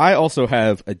also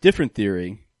have a different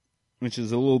theory, which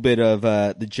is a little bit of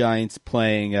the Giants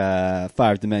playing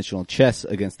 5-dimensional chess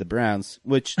against the Browns,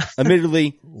 which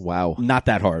admittedly, wow, not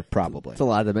that hard, probably. It's a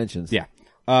lot of dimensions. Yeah.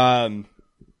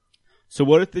 So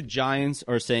what if the Giants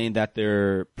are saying that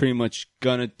they're pretty much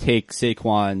gonna take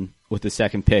Saquon with the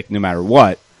second pick no matter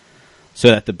what, so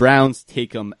that the Browns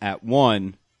take him at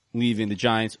 1, leaving the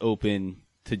Giants open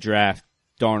to draft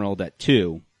Darnold at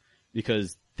 2,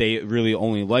 because they really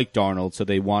only like Darnold, so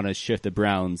they want to shift the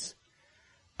Browns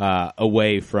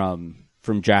away from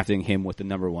drafting him with the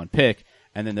number 1 pick,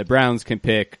 and then the Browns can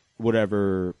pick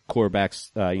whatever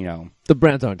quarterbacks, The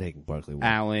Browns aren't taking Barkley.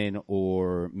 Allen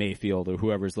or Mayfield or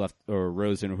whoever's left, or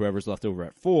Rosen or whoever's left over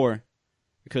at 4,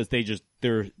 because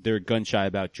they're gun shy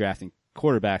about drafting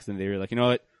quarterbacks, and they're like, you know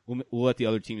what, we'll let the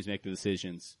other teams make the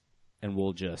decisions, and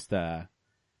we'll just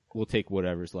we'll take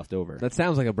whatever's left over. That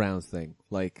sounds like a Browns thing,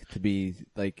 like to be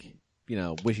like,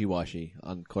 wishy-washy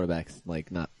on quarterbacks, like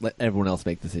not let everyone else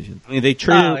make decisions. I mean, they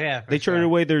traded sure.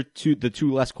 away the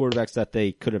two less quarterbacks that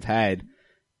they could have had,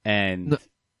 and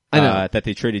I know that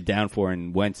they traded down for,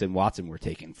 and Wentz and Watson were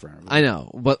taken from. I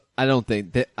know, but I don't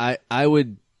think that I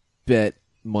would bet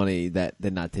money that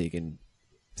they're not taking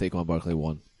Saquon Barkley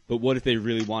 1. But what if they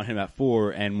really want him at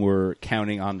 4, and we're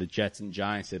counting on the Jets and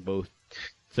Giants to both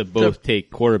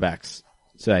take quarterbacks,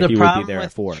 so that he would be there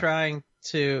at 4?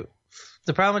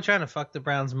 The problem with trying to fuck the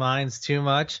Browns' minds too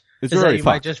much It's is that already you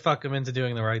might fucked. just fuck them into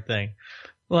doing the right thing.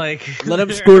 Like, Let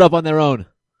them screw it up on their own.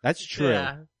 That's true.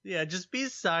 Yeah, just be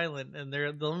silent, and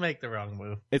they'll make the wrong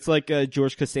move. It's like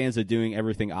George Costanza doing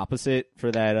everything opposite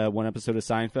for that one episode of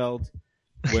Seinfeld,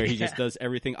 where he just does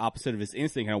everything opposite of his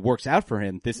instinct, and it works out for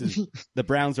him. The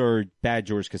Browns are bad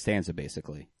George Costanza,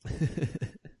 basically.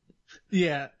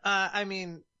 Yeah, I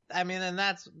mean, and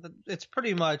it's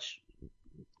pretty much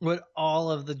what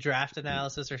all of the draft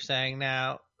analysis are saying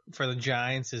now for the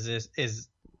Giants is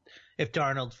if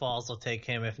Darnold falls, they'll take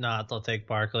him. If not, they'll take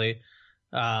Barkley.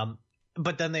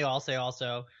 But then they all say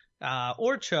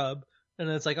or Chubb, and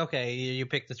it's like, okay, you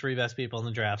pick the 3 best people in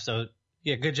the draft, so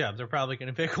yeah, good job. They're probably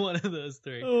going to pick one of those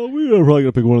 3. We're probably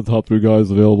gonna pick one of the top 3 guys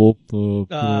available.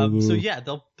 So yeah,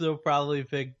 they'll probably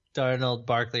pick Darnold,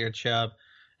 Barkley, or Chubb.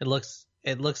 It looks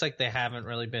like they haven't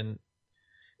really been.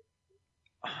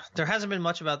 There hasn't been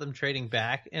much about them trading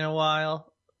back in a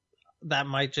while. That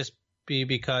might just be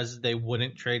because they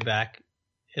wouldn't trade back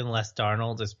unless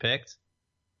Darnold is picked.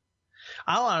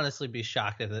 I'll honestly be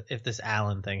shocked if this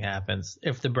Allen thing happens,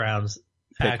 if the Browns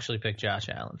actually pick Josh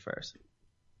Allen first.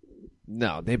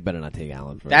 No, they better not take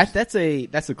Allen first. That's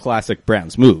a classic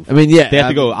Browns move. I mean, yeah, they have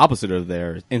to go opposite of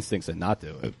their instincts and not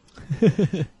do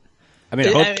it. I mean,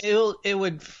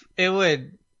 it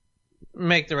would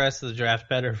make the rest of the draft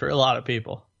better for a lot of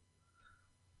people.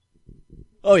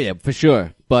 Oh yeah, for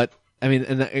sure. But I mean,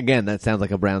 and again, that sounds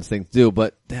like a Browns thing to do.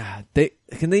 But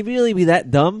can they really be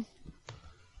that dumb?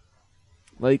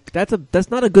 Like that's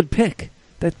not a good pick.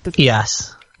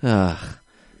 Yes. Come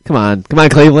on,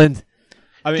 Cleveland.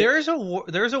 I mean,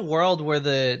 there's a world where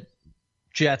the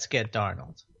Jets get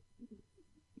Darnold.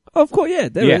 Of course, yeah,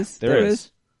 there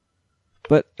is.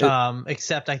 But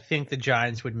except I think the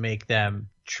Giants would make them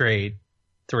trade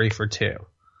 3 for 2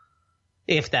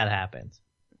 if that happens.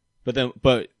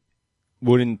 But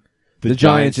wouldn't the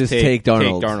Giants just take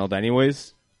Darnold? Take Darnold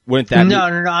anyways? Wouldn't that? No.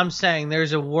 I'm saying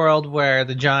there's a world where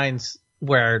the Giants,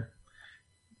 where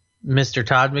Mr.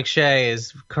 Todd McShay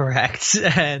is correct,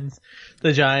 and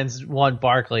the Giants want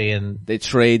Barkley, and they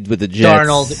trade with the Jets.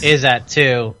 Darnold is at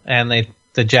 2, and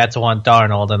the Jets want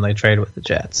Darnold, and they trade with the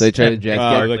Jets. So they trade the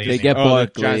Jets. They get Barkley.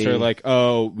 The Giants are like,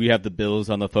 we have the Bills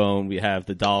on the phone, we have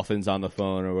the Dolphins on the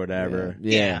phone, or whatever.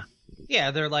 Yeah. Yeah,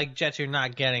 they're like, Jets, you're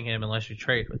not getting him unless you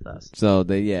trade with us. So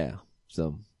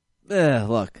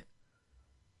look,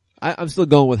 I'm still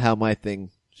going with how my thing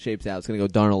shapes out. It's going to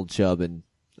go Darnold, Chubb, and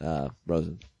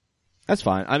Rosen. That's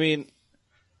fine. I mean,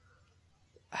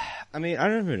 I mean, I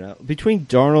don't even know. Between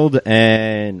Darnold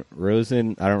and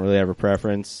Rosen, I don't really have a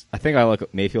preference. I think I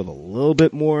like Mayfield a little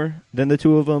bit more than the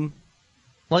two of them.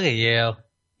 Look at you.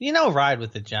 You know, ride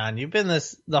with it, John. You've been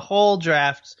the whole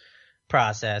draft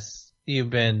process. You've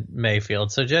been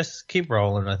Mayfield, so just keep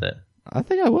rolling with it. I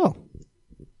think I will.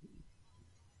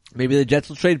 Maybe the Jets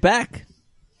will trade back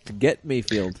to get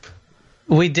Mayfield.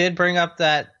 We did bring up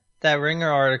that Ringer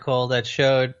article that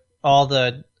showed all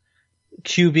the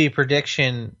QB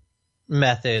prediction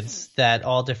methods that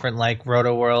all different like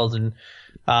Roto World and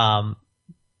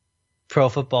Pro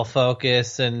Football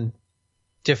Focus and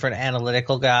different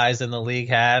analytical guys in the league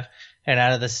have. And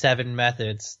out of the 7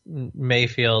 methods,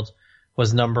 Mayfield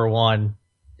was number 1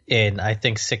 in, I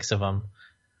think, 6 of them.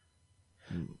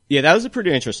 Yeah, that was a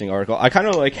pretty interesting article. I kind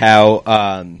of like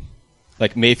how,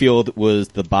 like Mayfield was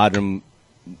the bottom,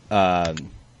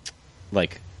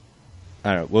 like, I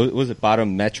don't know, what was it,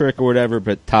 bottom metric or whatever,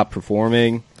 but top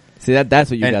performing. See, that's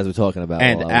what you guys were talking about.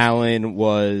 And Allen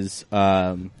was,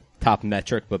 top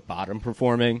metric, but bottom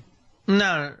performing.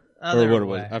 No, or what it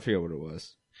was. I forget what it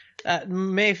was.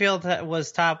 Mayfield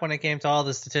was top when it came to all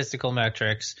the statistical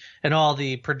metrics and all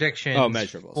the predictions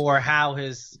measurables for how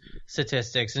his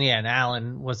statistics. And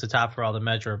Allen was the top for all the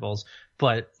measurables,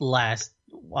 but last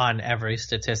on every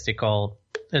statistical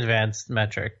advanced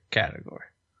metric category.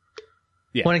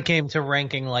 Yeah. When it came to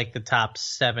ranking like the top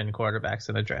 7 quarterbacks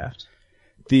in the draft.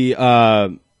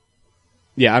 I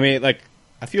mean, like,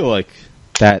 I feel like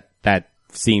that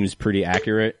seems pretty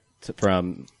accurate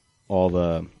from all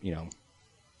the, you know,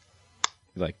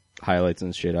 like highlights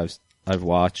and shit I've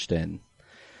watched and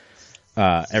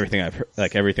everything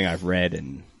I've read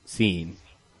and seen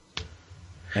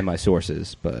and my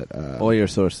sources, but all your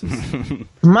sources.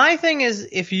 My thing is,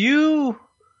 if you're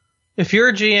a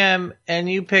GM and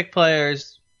you pick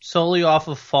players solely off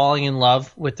of falling in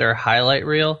love with their highlight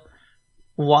reel,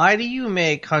 why do you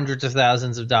make hundreds of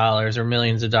thousands of dollars or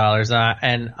millions of dollars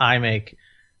and I make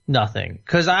nothing?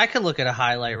 Because I could look at a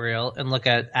highlight reel and look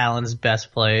at Allen's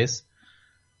best plays.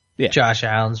 Yeah. Josh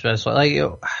Allen's best play.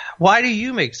 Like, why do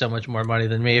you make so much more money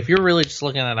than me if you're really just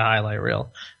looking at a highlight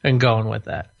reel and going with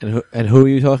that? And who are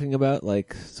you talking about?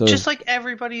 Like, so just like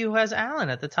everybody who has Allen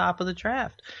at the top of the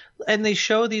draft, and they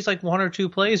show these like 1 or 2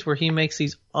 plays where he makes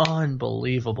these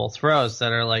unbelievable throws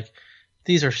that are like,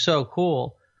 these are so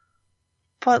cool.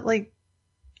 But like,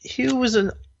 he was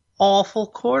an awful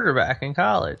quarterback in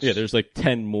college. Yeah, there's like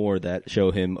 10 more that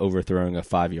show him overthrowing a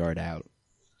 5-yard out.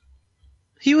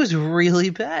 He was really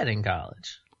bad in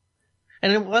college.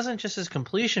 And it wasn't just his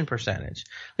completion percentage.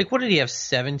 Like, what did he have,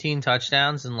 17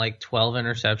 touchdowns and like 12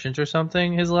 interceptions or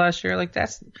something his last year? Like,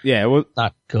 that's it was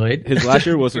not good. His last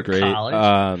year wasn't great.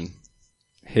 I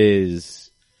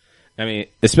mean,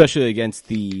 especially against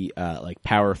the like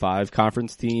Power 5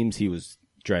 conference teams, he was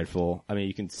dreadful. I mean,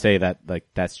 you can say that like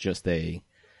that's just a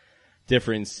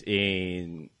difference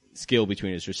in skill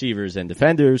between his receivers and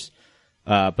defenders.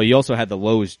 But he also had the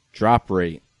lowest drop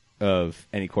rate of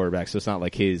any quarterback, so it's not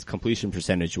like his completion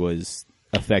percentage was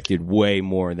affected way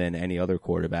more than any other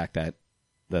quarterback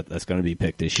that's going to be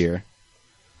picked this year.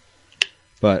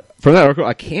 But from that article,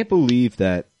 I can't believe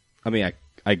that. I mean,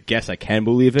 I guess I can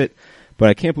believe it, but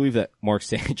I can't believe that Mark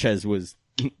Sanchez was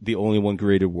the only one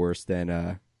graded worse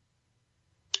than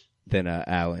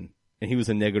Allen, and he was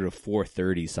a negative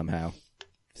 430 somehow.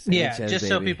 Sanchez, just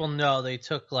so people know, they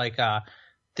took like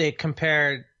they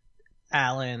compared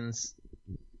Allen's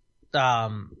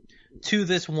to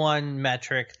this one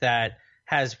metric that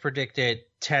has predicted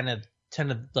 10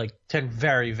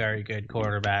 very, very good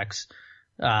quarterbacks,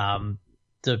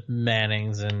 the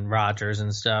Mannings and Rodgers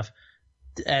and stuff,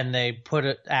 and they put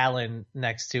Allen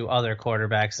next to other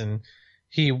quarterbacks, and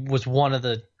he was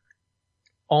the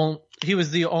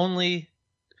only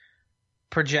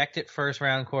projected first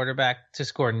round quarterback to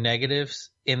score negatives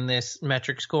in this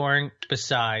metric scoring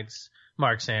besides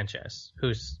Mark Sanchez,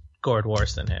 who scored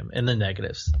worse than him in the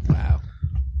negatives. Wow.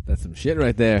 That's some shit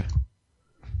right there.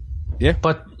 Yeah.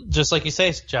 But just like you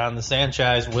say, John, the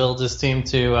Sanchez willed his team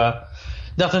to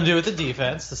nothing to do with the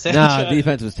defense. The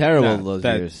defense was terrible those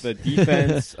years. The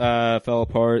defense fell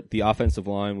apart. The offensive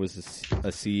line was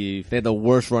a sieve. They had the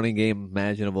worst running game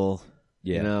imaginable.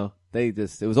 Yeah. You know,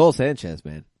 it was all Sanchez,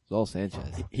 man. It was all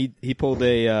Sanchez. He pulled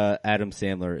a Adam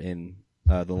Sandler in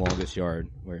the longest yard,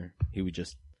 where he would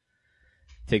just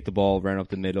take the ball, run up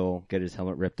the middle, get his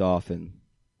helmet ripped off, and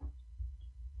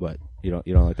what? You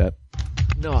don't like that?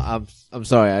 No, I'm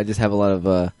sorry. I just have a lot of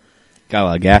got a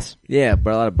lot of gas. Yeah,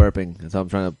 but a lot of burping, and so I'm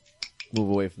trying to move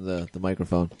away from the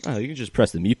microphone. Oh, you can just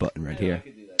press the mute button right here. I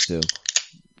can do that too.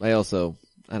 I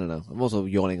don't know. I'm also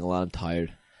yawning a lot. I'm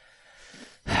tired.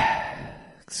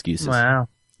 Excuses. Wow.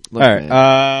 Look, All right.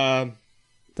 man,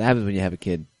 that happens when you have a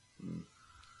kid.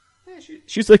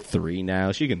 She's like 3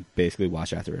 now. She can basically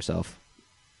watch after herself.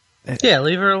 Yeah,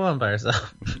 leave her alone by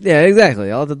herself. Yeah,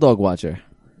 exactly. I'll let the dog watch her.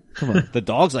 Come on. The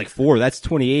dog's like 4. That's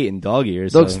 28 in dog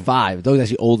years. Dog's so. 5. Dog's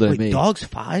actually older Wait, than me. dog's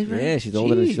 5? Yeah, she's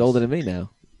older than me now.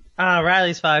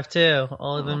 Riley's 5 too,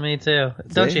 older than me too.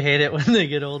 Don't See? you hate it when they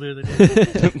get older than you?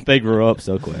 They grow up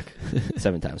so quick.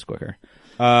 7 times quicker.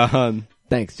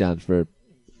 Thanks, John, for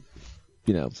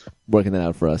working that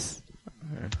out for us.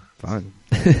 Fine.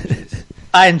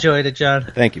 I enjoyed it, John.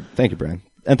 Thank you, Brian,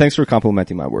 and thanks for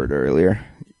complimenting my word earlier.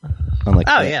 Unlike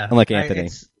Anthony.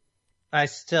 I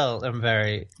still am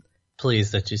very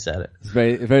pleased that you said it. It's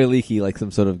very, very leaky, like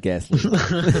some sort of gas leak.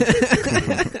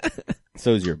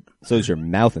 So's your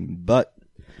mouth and butt.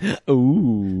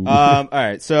 Ooh. All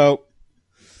right. So,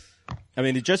 I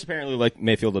mean, they just apparently like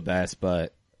Mayfield the best,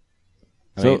 but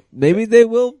maybe they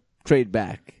will trade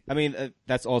back. I mean,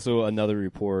 that's also another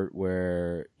report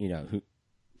where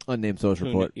Unnamed source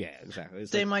report. Yeah, exactly.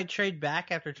 It's They might trade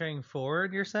back after trading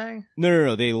forward, you're saying?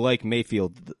 No. They like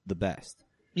Mayfield the best.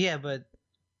 Yeah, but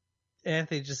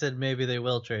Anthony just said maybe they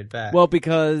will trade back. Well,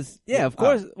 because of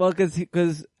course. Well, because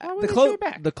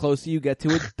back? the closer you get to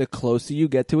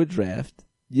a draft,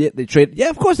 they trade. Yeah,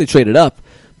 of course they traded up,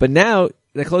 but now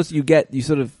the closer you get, you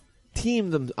sort of team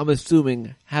them. I'm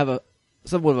assuming have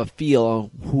somewhat of a feel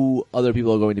on who other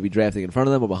people are going to be drafting in front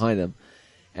of them or behind them,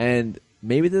 and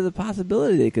maybe there's a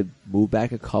possibility they could move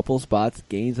back a couple spots,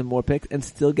 gain some more picks, and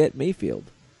still get Mayfield.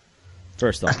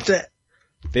 First off,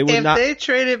 they would if not. they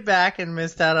traded back and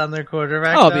missed out on their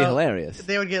quarterback, It'd be hilarious.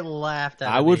 They would get laughed at.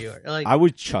 I would. New York. I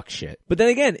would chuck shit. But then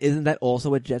again, isn't that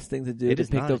also a Jets thing to do? It is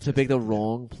to pick the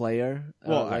wrong player.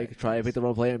 Well, try to pick the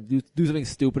wrong player and do something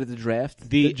stupid at the draft.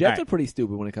 The The Jets are pretty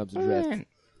stupid when it comes to draft.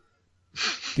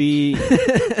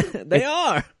 They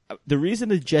are. The reason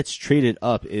the Jets traded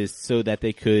up is so that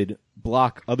they could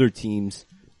block other teams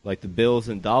like the Bills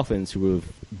and Dolphins, who have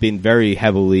been very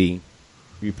heavily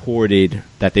reported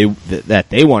that they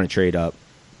want to trade up,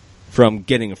 from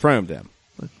getting in front of them.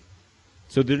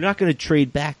 So they're not going to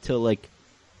trade back to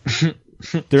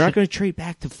they're not going to trade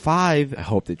back to 5. I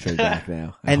hope they trade back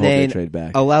now. And then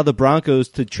allow the Broncos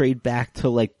to trade back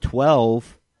to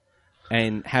 12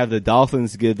 and have the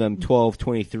Dolphins give them 12,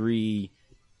 23,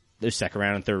 their second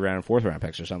round and third round and fourth round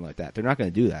picks or something like that. They're not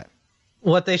going to do that.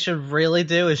 What they should really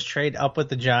do is trade up with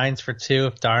the Giants for 2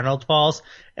 if Darnold falls,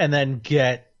 and then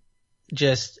get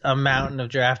just a mountain of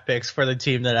draft picks for the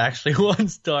team that actually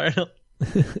wants Darnold.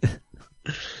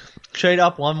 Trade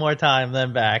up one more time,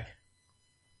 then back.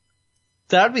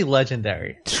 That would be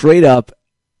legendary. Trade up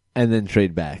and then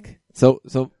trade back. So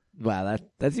wow,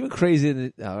 that's even crazier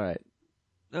than all right.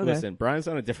 Okay. Listen, Brian's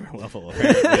on a different level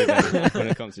apparently when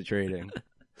it comes to trading.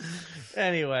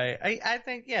 Anyway, I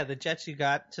think, the Jets you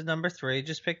got to number 3.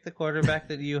 Just pick the quarterback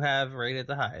that you have rated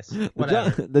the highest.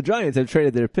 Whatever. The Giants have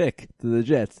traded their pick to the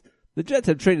Jets. The Jets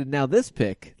have traded now this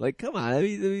pick. Come on. I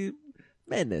mean,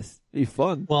 madness. It'd be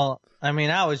fun. Well, I mean,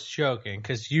 I was joking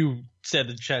because you said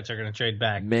the Jets are going to trade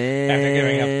back. Man. After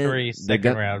giving up 3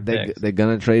 second-round picks. They're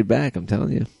going to trade back, I'm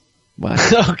telling you. Wow.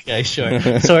 Okay,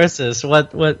 sure. Sources.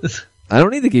 What? I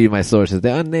don't need to give you my sources.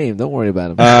 They're unnamed. Don't worry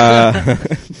about them.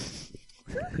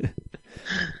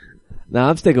 No,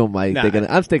 I'm sticking with Mike.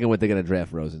 I'm sticking with they're going to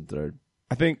draft Rosen third.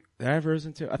 Did I have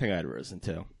Rosen too? I think I had Rosen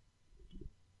too.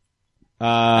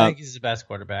 I think he's the best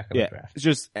quarterback of the draft. It's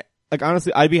just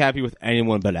honestly, I'd be happy with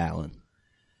anyone but Allen.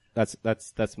 That's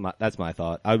my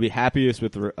thought. I would be happiest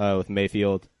with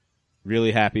Mayfield.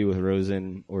 Really happy with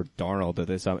Rosen or Darnold if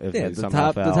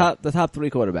the top 3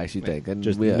 quarterbacks you think, and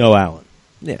just no Allen.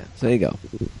 Yeah, so there you go.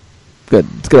 Good.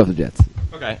 Let's get off the Jets.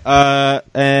 Okay.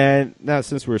 And now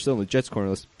since we're still in the Jets corner,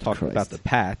 let's talk about the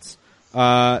Pats.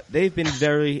 They've been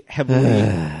very heavily.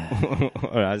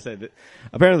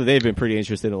 Apparently, they've been pretty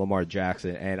interested in Lamar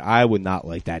Jackson, and I would not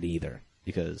like that either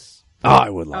because I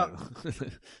would like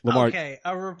Lamar. Okay,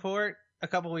 a report a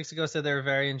couple weeks ago said they were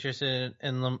very interested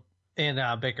in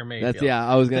Baker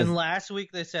Mayfield. Then last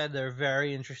week they said they're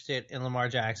very interested in Lamar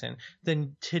Jackson.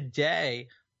 Then today,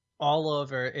 all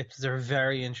over, they're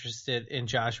very interested in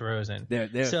Josh Rosen.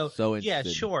 They're so interested. Yeah,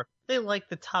 sure. They like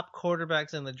the top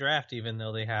quarterbacks in the draft, even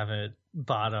though they have a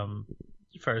bottom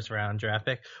first round draft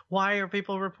pick. Why are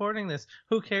people reporting this?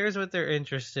 Who cares what they're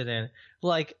interested in?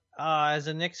 As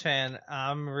a Knicks fan,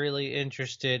 I'm really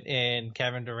interested in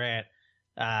Kevin Durant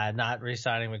not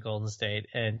re-signing with Golden State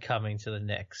and coming to the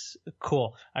Knicks.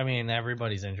 Cool. I mean,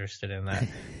 everybody's interested in that,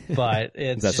 but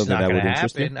it's just not going to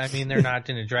happen. I mean, they're not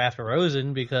going to draft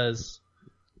Rosen because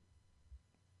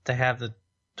they have the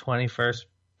 21st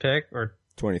pick or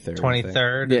 23rd.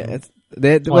 23rd.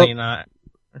 Yeah, 29.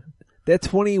 Their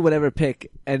 20 whatever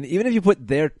pick, and even if you put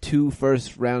their 2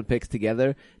 first round picks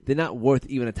together, they're not worth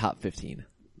even a top 15.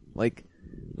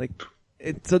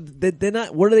 So they're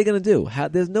not. What are they going to do?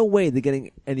 There's no way they're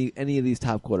getting any of these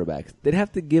top quarterbacks. They'd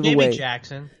have to give away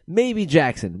Maybe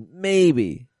Jackson.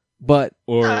 Maybe. But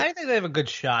I think they have a good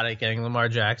shot at getting Lamar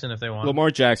Jackson if they want.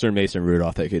 Lamar Jackson or Mason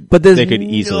Rudolph, they could there's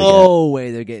easily no way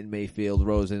they're getting Mayfield,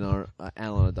 Rosen, or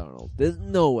Allen or Darnold. There's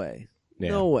no way. Yeah.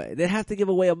 No way. They'd have to give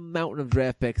away a mountain of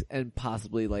draft picks and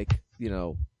possibly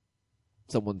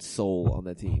someone's soul on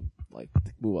the team, to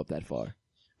move up that far.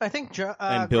 I think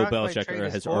and Bill Gronk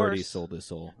Belichick has already sold his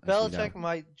soul. Belichick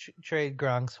might trade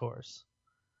Gronk's horse.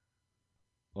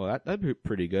 Well, that'd be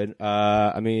pretty good.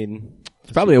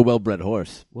 It's probably a well-bred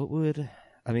horse. A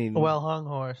well-hung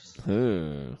horse.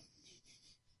 Don't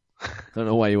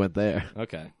know why you went there.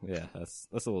 Okay, yeah, that's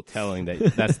a little telling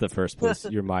that that's the first place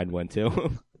your mind went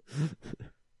to.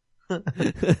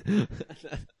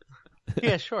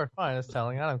 Yeah, sure, fine. It's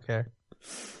telling. I don't care.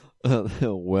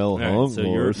 Well-hung so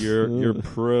horse. you're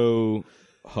pro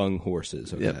hung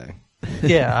horses, okay? Yep.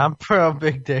 Yeah, I'm pro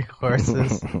big dick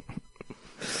horses.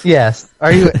 Yes.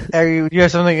 Are you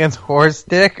have something against horse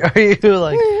dick? Are you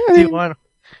do you want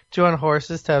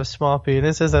horses to have small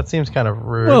penises? That seems kind of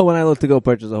rude. Well, when I look to go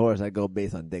purchase a horse, I go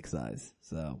based on dick size.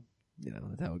 So,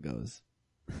 that's how it goes.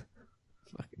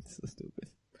 Fucking so stupid.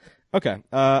 Okay.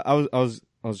 I was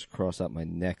cross out my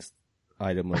next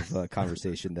item of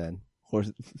conversation then.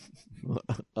 Horse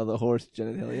other horse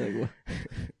genitalia.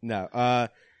 No.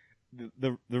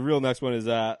 The real next one is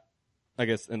I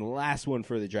guess, and the last one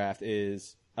for the draft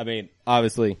is,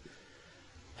 obviously,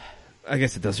 I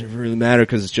guess it doesn't really matter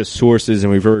because it's just sources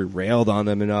and we've already railed on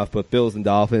them enough, but Bills and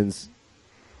Dolphins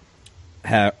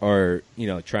are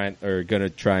going to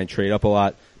try and trade up a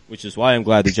lot, which is why I'm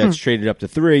glad the Jets traded up to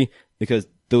 3 because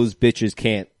those bitches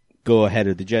can't go ahead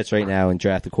of the Jets right now and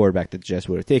draft the quarterback that the Jets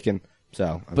would have taken.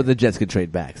 So, but the Jets could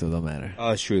trade back, so it don't matter.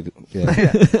 Oh, it's true.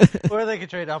 Yeah. Or they could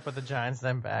trade up with the Giants,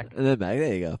 then back. And then back.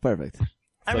 There you go. Perfect.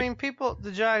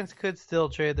 The Giants could still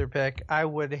trade their pick. I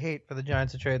would hate for the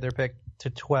Giants to trade their pick to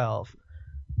 12.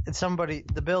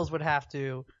 The Bills would have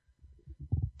to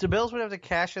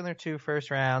cash in their 2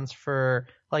 first rounds for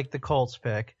the Colts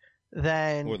pick,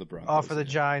 then or the Broncos, offer the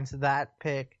Giants that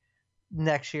pick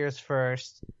next year's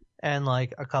first and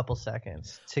a couple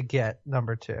seconds to get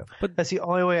number 2. But that's the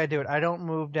only way I do it. I don't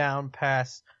move down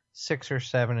past 6 or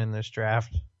 7 in this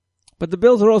draft. But the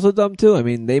Bills are also dumb too.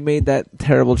 They made that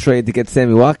terrible trade to get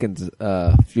Sammy Watkins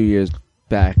a few years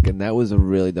back, and that was a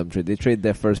really dumb trade. They traded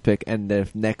their first pick and their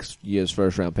next year's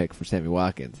first round pick for Sammy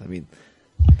Watkins.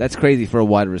 That's crazy for a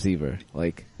wide receiver.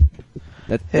 That's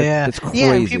crazy.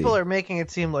 Yeah, and people are making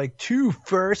it seem like 2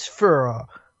 firsts for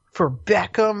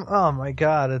Beckham. Oh my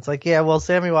God. It's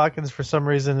Sammy Watkins for some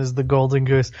reason is the golden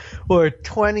goose, or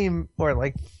Beckham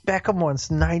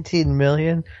wants 19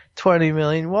 million, 20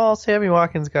 million. Well, Sammy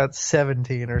Watkins got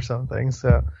 17 or something.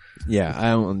 So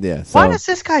yeah, why does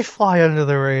this guy fly under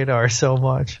the radar so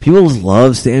much? People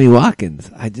love Sammy Watkins.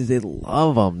 They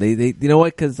love him. They you know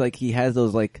what? Because he has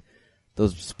those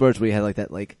spurts where he had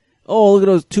that oh, look at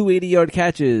those 2 80-yard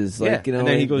catches. And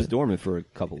then he goes dormant for a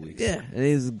couple weeks. Yeah, and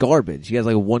he's garbage. He has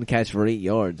 1 catch for 8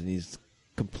 yards, and he's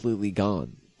completely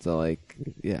gone. So, I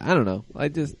don't know.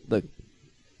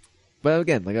 But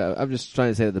again, I'm just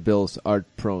trying to say that the Bills are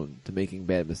prone to making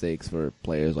bad mistakes for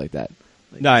players like that.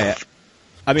 No, yeah.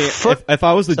 If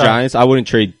I was the Giants, I wouldn't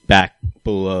trade back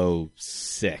below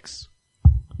 6.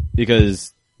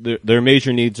 Because their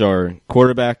major needs are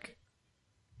quarterback,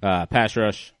 pass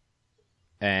rush,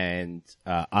 and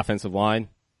offensive line.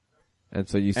 And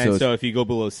so if you go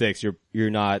below 6, you're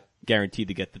not guaranteed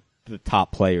to get the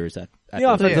top players at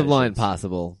the offensive line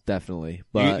possible, definitely.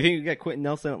 But you think you get Quentin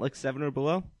Nelson at 7 or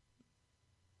below?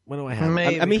 What do I have?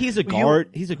 Maybe. He's a guard.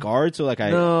 He's a guard, so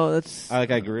I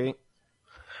agree.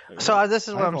 So this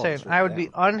is what I'm saying. I would be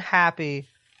unhappy.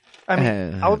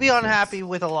 I would be unhappy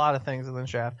with a lot of things in the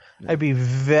draft. I'd be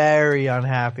very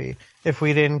unhappy if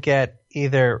we didn't get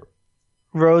either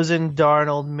Rosen,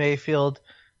 Darnold, Mayfield,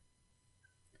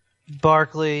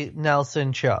 Barkley,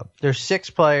 Nelson, Chubb. There's 6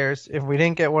 players. If we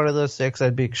didn't get one of those 6,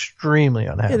 I'd be extremely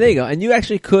unhappy. Yeah, there you go. And you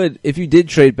actually could, if you did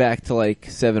trade back to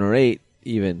 7 or 8,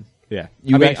 even. Yeah.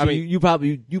 You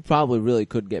probably really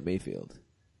could get Mayfield.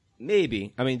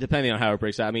 Maybe. Depending on how it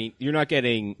breaks out. You're not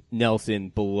getting Nelson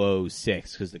below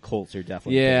 6 because the Colts are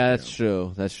definitely. Yeah, that's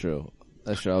true. That's true.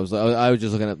 I was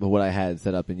just looking at what I had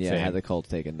set up, and I had the Colts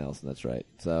taking Nelson. That's right.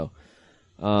 So.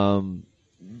 I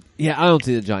don't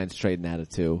see the Giants trading out of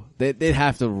 2. They'd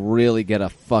have to really get a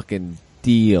fucking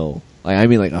deal.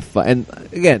 And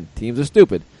again, teams are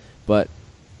stupid, but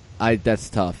that's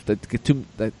tough.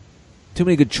 too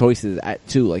many good choices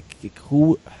too. Like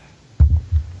who?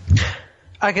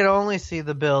 I could only see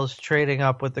the Bills trading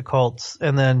up with the Colts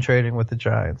and then trading with the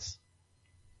Giants.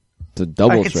 It's a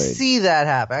double I could trade. see that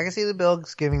happen. I could see the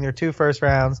Bills giving their 2 first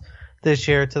rounds this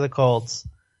year to the Colts,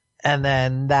 and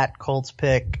then that Colts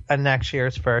pick a next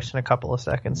year's first and a couple of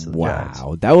seconds to the Giants.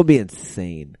 Wow, that would be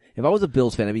insane. If I was a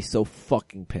Bills fan, I'd be so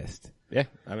fucking pissed. Yeah,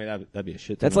 I mean that'd be a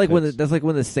shit. That's like when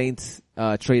the Saints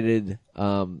traded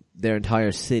their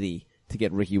entire city to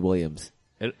get Ricky Williams.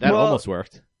 that Well, almost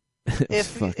worked.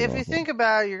 If you think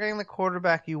about it, you're getting the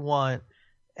quarterback you want,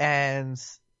 and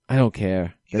I don't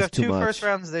care. you That's have too 2 much. first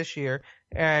rounds this year,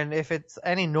 and if it's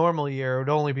any normal year, it would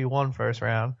only be 1 first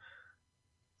round.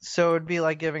 So it'd be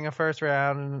like giving a first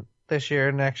round this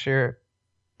year, next year.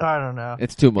 I don't know.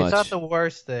 It's too much. It's not the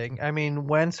worst thing. I mean,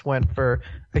 Wentz went for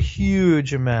a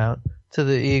huge amount to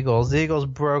the Eagles. The Eagles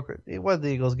broke. What did the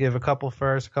Eagles give? A couple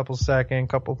first, a couple second, a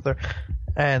couple third,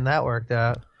 and that worked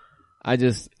out. I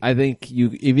think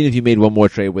even if you made one more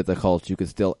trade with the Colts, you could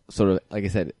still sort of, like I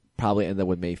said, probably end up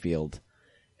with Mayfield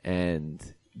and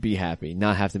be happy.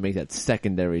 Not have to make that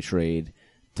secondary trade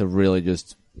to really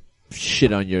just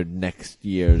shit on your next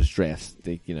year's draft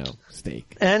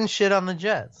stake. And shit on the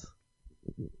Jets.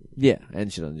 Yeah,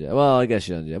 and shit on the Jets. Well, I guess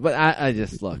shit on the Jets. But I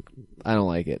just, look, I don't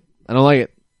like it. I don't like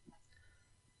it.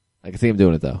 I can see him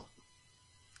doing it, though.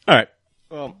 All right.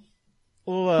 Well,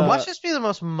 Watch this be the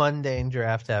most mundane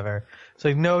draft ever. It's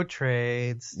like no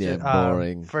trades. Yeah,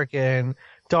 boring. Freaking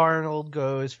Darnold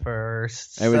goes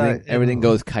first. Everything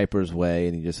goes Kuiper's way,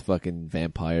 and he just fucking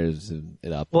vampires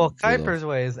it up. Well, Kuiper's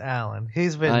way is Allen.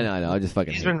 I know. I just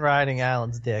fucking He's hate been riding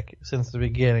Allen's dick since the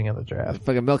beginning of the draft.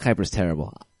 Fucking Mel Kiper's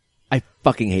terrible. I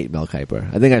fucking hate Mel Kiper.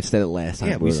 I think I've said it last time.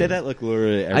 yeah, we say that like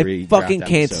literally every I fucking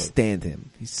draft can't episode. stand him.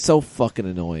 He's so fucking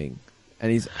annoying,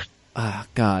 and he's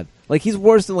God. Like he's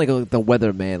worse than like the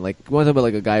weatherman. Like you want to talk about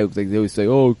like a guy who like they always say,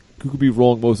 "Oh, you could be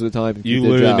wrong most of the time." You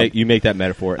literally make that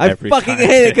metaphor I every fucking time.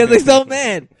 hate it because they're so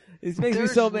mad. It makes me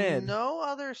so There's mad. no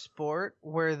other sport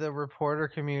where the reporter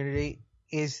community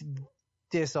is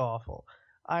this awful.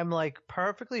 I'm like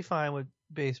perfectly fine with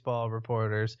baseball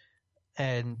reporters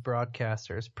and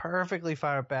broadcasters. Perfectly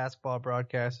fine with basketball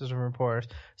broadcasters and reporters.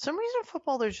 For some reason,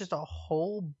 football, there's just a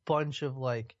whole bunch of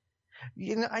like,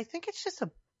 I think it's just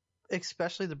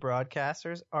especially the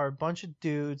broadcasters are a bunch of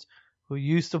dudes who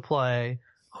used to play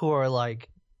who are like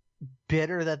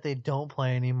bitter that they don't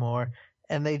play anymore,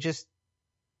 and they just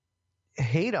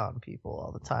hate on people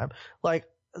all the time. Like,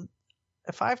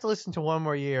 if I have to listen to one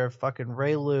more year of fucking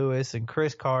Ray Lewis and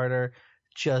Chris Carter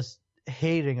just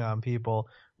hating on people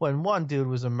when one dude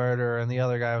was a murderer and the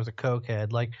other guy was a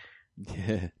cokehead, like,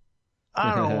 Yeah.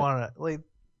 I don't want to, like,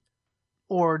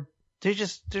 or they're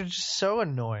just so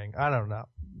annoying. I don't know.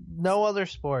 No other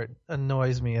sport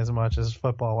annoys me as much as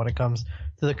football when it comes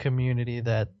to the community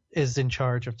that is in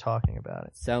charge of talking about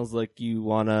it. Sounds like you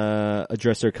want to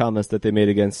address their comments that they made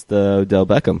against Odell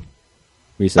Beckham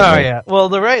recently. Oh yeah. Well,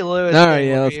 the Ray Lewis All right, thing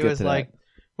yeah, where let's he get was to like, that.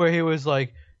 where he was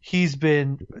like, he's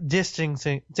been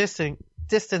distancing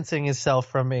himself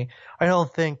from me. I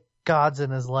don't think God's in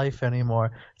his life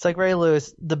anymore. It's like, Ray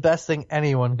Lewis, the best thing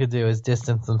anyone could do is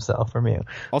distance himself from you.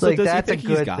 Also, like, does he that's a think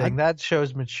he's good God? thing. That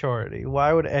shows maturity.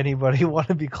 Why would anybody want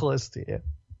to be close to you?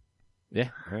 Yeah.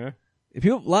 If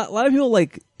you, a lot of people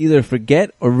like either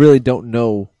forget or really don't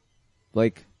know,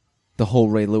 like the whole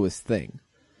Ray Lewis thing,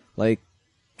 like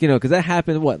because that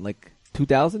happened like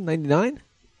 2099.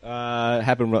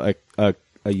 Happened like a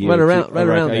year, Right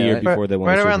around a there, year right? before they won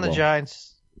Right the Super around Bowl. the Giants.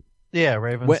 Yeah,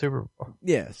 Ravens What- Super Bowl.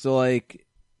 Yeah, so like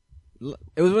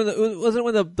it was wasn't it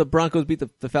when the Broncos beat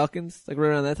the Falcons like right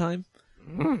around that time.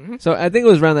 So I think it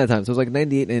was around that time. So it was like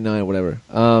 98, 99 or whatever.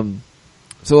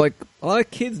 So like a lot of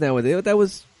kids nowadays, that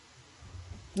was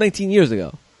 19 years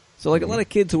ago. So like a lot of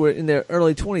kids who were in their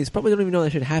early 20s probably don't even know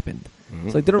that shit happened.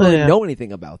 It's like they don't really Yeah. know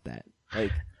anything about that.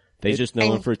 Like They just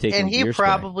know him for taking and he gear spray.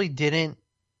 probably didn't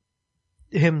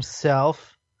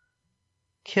himself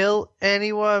kill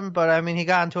anyone, but I mean, he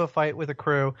got into a fight with a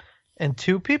crew, and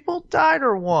 2 people died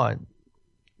or 1.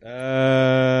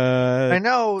 I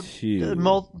know two.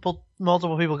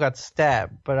 multiple people got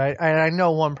stabbed, but I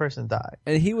know 1 person died.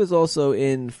 and he was also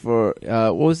in for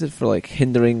what was it for like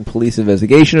hindering police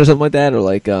investigation or something like that, or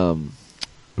like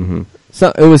Mm-hmm.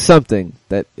 So it was something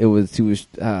that he was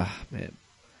man.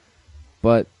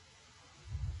 But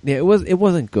yeah, it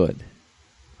wasn't good.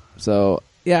 So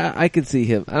yeah, I could see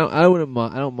him. I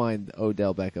don't mind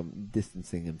Odell Beckham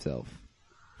distancing himself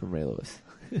from Ray Lewis.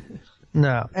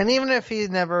 No, and even if he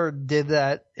never did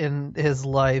that in his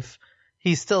life,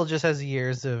 he still just has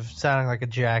years of sounding like a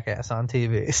jackass on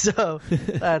TV. So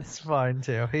that's fine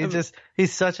too.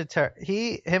 He's such a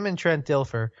him and Trent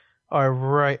Dilfer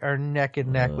are neck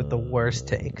and neck with the worst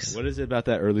takes. What is it about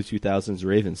that early 2000s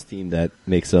Ravens team that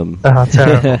makes them Oh,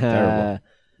 terrible. terrible?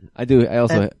 I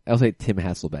also hate Tim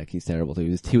Hasselbeck. He's terrible too.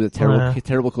 He was a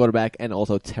terrible quarterback and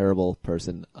also terrible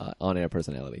person, on-air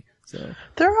personality. So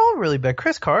They're all really bad.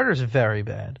 Chris Carter's very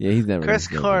bad. yeah, he's never. Chris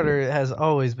Carter has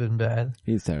always been bad.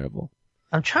 He's terrible.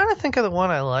 I'm trying to think of the one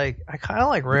I like. I kind of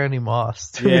like Randy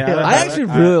Moss. to Yeah, be honest. I actually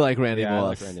really like Randy Yeah, I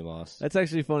Moss. like Randy Moss. That's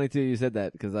actually funny too. You said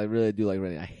that because I really do like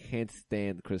Randy. I can't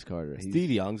stand Chris Carter.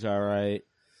 Steve Young's all right.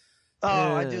 Oh,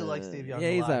 I do like Steve Young. Yeah,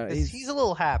 a he's lot, alright. 'cause he's a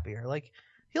little happier. Like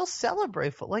he'll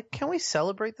celebrate. Like, can we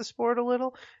celebrate the sport a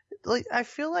little? Like, I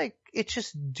feel like it's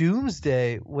just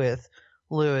doomsday with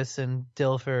Lewis and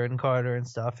Dilfer and Carter and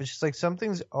stuff. It's just like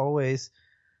something's always.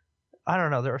 I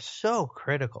don't know. They're so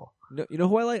critical. You know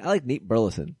who I like? I like Nate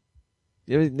Burleson.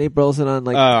 You ever Nate Burleson on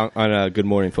like? On Good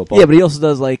Morning Football. Yeah, but he also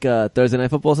does like Thursday Night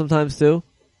Football sometimes too.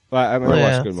 Well, I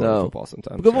Yeah. watch Good Morning Football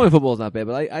sometimes. Good Morning Football is not bad,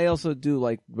 but I also do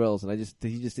like Burleson.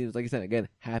 He just seems like you said again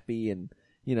happy and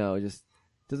just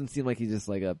doesn't seem like he's just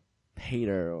like a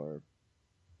hater or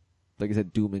like you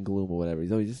said doom and gloom or whatever. He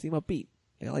just seems upbeat.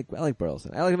 I like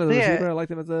Burleson. I like him as a receiver. I like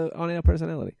him as a on-air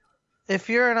personality. If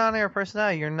you're an on-air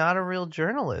personality, you're not a real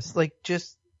journalist. Like,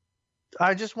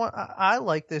 I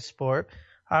like this sport.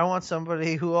 I want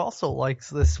somebody who also likes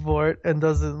this sport and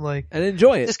doesn't like And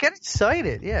enjoy it. Just get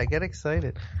excited. Yeah, get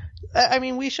excited. I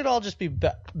mean, we should all just be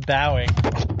bowing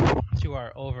to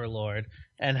our overlord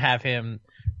and have him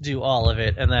do all of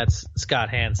it, and that's Scott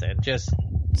Hansen. Just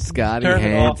Scotty turn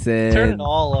Hansen. turn it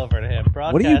all over to him.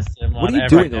 Broadcast him on What are you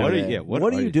doing everything. over What are- there? yeah, what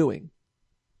What are are you you- doing?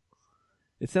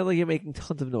 It sounded like you're making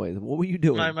tons of noise. What were you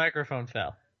doing? My microphone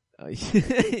fell.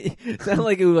 It sounded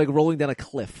like it was like rolling down a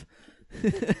cliff.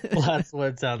 Well, that's what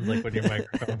it sounds like when your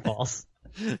microphone falls.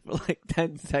 For like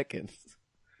 10 seconds.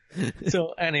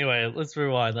 So anyway, let's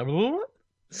rewind.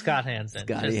 Scott Hansen.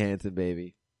 Scotty Hansen,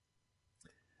 baby.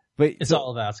 But It's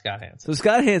all about Scott Hansen. So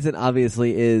Scott Hansen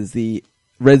obviously is the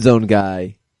red zone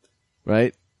guy,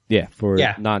 right? Yeah, for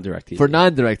Yeah. non-direct TV. For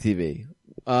non-direct TV.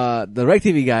 The direct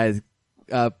TV guys,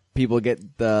 people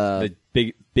get the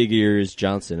big ears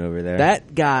Johnson over there.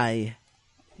 that guy.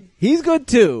 He's good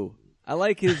too. I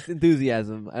like his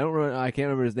enthusiasm. I can't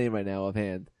remember his name right now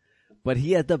offhand, but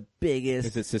he had the biggest.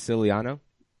 Is it Siciliano?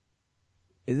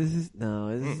 Is this his, no?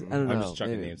 Is this, I don't know. I'm just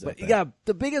chucking maybe. names But out he there. got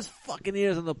the biggest fucking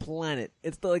ears on the planet.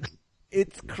 It's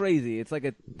it's crazy. It's like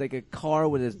a car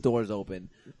with its doors open.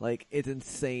 Like it's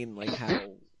insane. Like how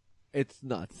it's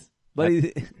nuts. But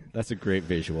That's a great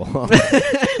visual.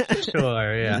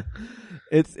 Sure, yeah.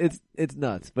 it's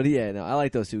nuts. But yeah, no, I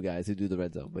like those two guys who do the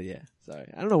red zone. But yeah, sorry,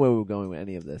 I don't know where we were going with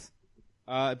any of this.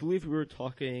 I believe we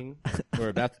were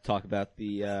about to talk about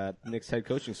the Knicks head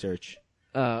coaching search.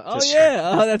 That's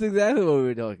exactly what we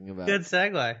were talking about. Good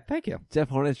segue. Thank you. Jeff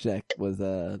Hornacek was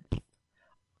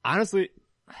Honestly,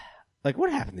 like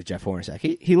what happened to Jeff Hornacek?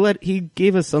 He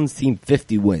gave his son's team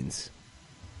 50 wins.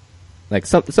 Like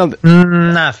something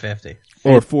Not 50.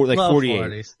 or Low 48.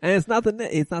 40s. and it's not the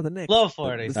Knicks. Low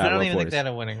 40s. I don't low even 40s. think they had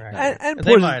a winning record. And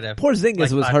They might have. Porzingis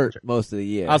Like was 500. hurt most of the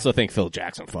year. I also think Phil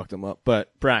Jackson fucked him up.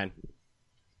 But Brian,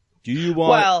 do you want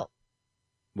Well,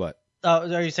 what?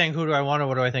 are you saying who do I want or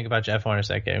what do I think about Jeff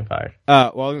Hornacek getting fired? Well,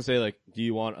 I was gonna say like, do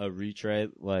you want a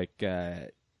retread like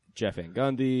Jeff Van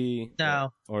Gundy?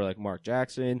 No. Or like Mark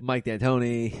Jackson? Mike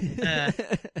D'Antoni. Eh.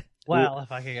 Well,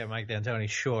 if I could get Mike D'Antoni,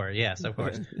 sure, yes, of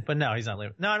course. But no, he's not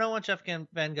leaving. No, I don't want Jeff Van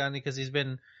Gundy because he's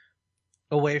been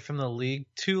away from the league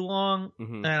too long,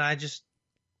 Mhm. and I just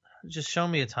show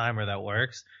me a timer that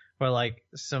works. Or like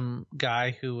some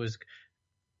guy who was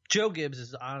Joe Gibbs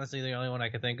is honestly the only one I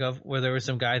could think of where there was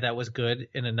some guy that was good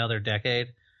in another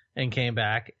decade and came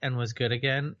back and was good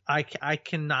again. I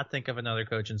cannot think of another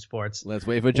coach in sports. Let's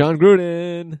wait for John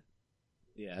Gruden.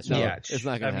 Yeah, it's Yeah, it's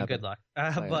not gonna happen. Good luck.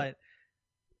 not gonna But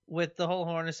with the whole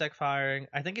Hornacek firing,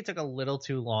 I think it took a little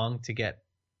too long to get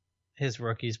his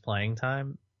rookies playing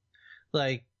time.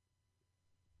 Like,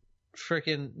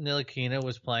 freaking Ntilikina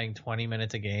was playing 20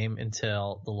 minutes a game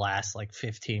until the last,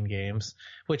 15 games,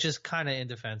 which is kind of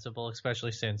indefensible,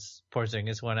 especially since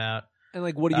Porzingis went out. And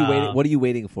like, what are you waiting? What are you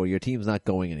waiting for? Your team's not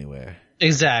going anywhere.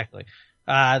 Exactly.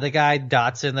 The guy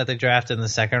Dotson that they drafted in the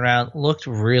second round looked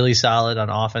really solid on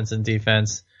offense and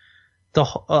defense.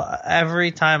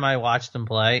 Every time I watched him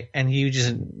play, and he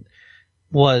just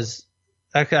was.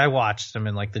 I watched him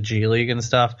in the G League and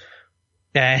stuff,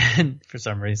 and for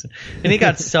some reason, and he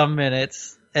got some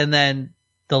minutes, and then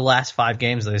the last 5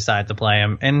 games they decided to play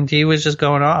him, and he was just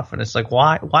going off, and it's like,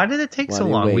 why did it take Why so did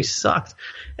he long? wait? We sucked,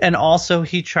 and also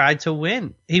he tried to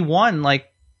win. He won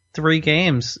 3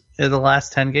 games in the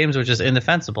last 10 games, which is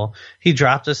indefensible. He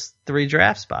dropped us 3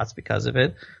 draft spots because of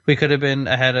it. We could have been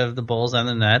ahead of the Bulls and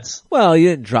the Nets. Well, you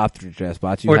didn't drop 3 draft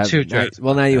spots. You Or have, 2 draft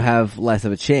Well, now you have less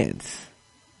of a chance. Have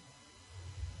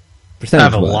a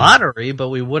Percentage-wise. lottery, but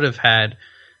we would have had,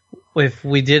 if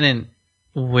we didn't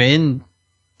win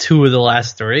 2 of the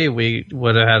last 3, we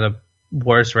would have had a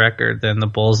worse record than the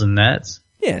Bulls and Nets.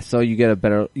 Yeah, so you get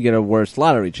a worse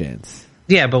lottery chance.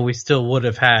 Yeah, but we still would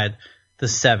have had the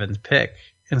 7th pick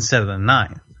instead of the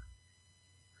 9th.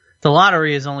 The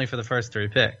lottery is only for the first 3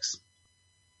 picks.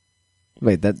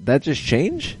 Wait, that just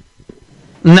changed?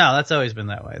 No, that's always been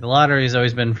that way. The lottery has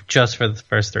always been just for the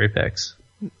first 3 picks.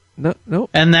 No.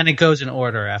 And then it goes in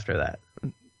order after that.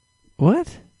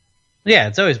 What? Yeah,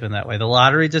 it's always been that way. The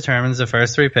lottery determines the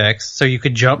first 3 picks, so you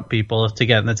could jump people to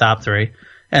get in the top 3.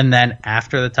 And then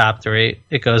after the top 3,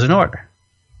 it goes in order.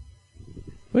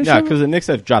 Yeah, because the Knicks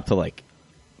have dropped to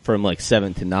from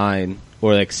 7 to 9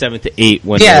 or 7 to 8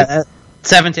 when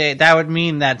 7 to 8. That would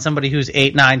mean that somebody who's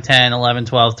 8, 9, 10, 11,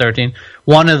 12, 13,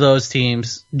 one of those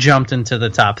teams jumped into the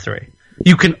top 3.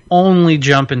 You can only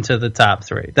jump into the top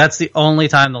 3. That's the only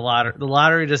time the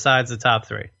lottery decides the top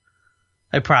 3.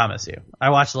 I promise you.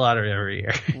 I watch the lottery every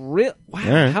year. Real? Wow.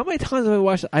 Yeah. How many times have I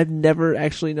watched it? I've never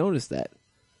actually noticed that.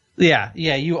 Yeah,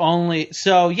 you only...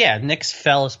 So, yeah, Knicks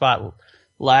fell a spot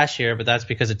last year, but that's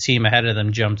because a team ahead of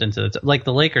them jumped into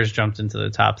the Lakers jumped into the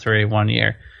top 3 one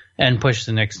year and pushed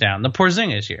the Knicks down. The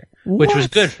Porzingis year, which was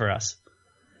What? good for us.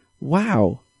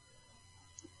 Wow.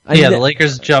 The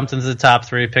Lakers jumped into the top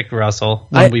 3, picked Russell,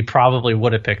 when we probably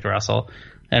would have picked Russell,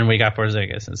 and we got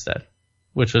Porzingis instead,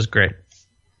 which was great.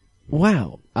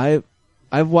 Wow.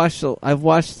 I've watched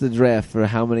the draft for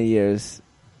how many years,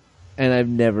 and I've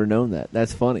never known that.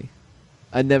 That's funny.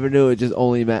 I never knew it just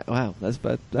only wow, that's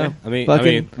bad. Yeah, I mean,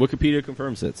 Wikipedia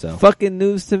confirms it. So fucking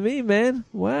news to me, man.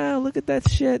 Wow, look at that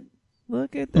shit.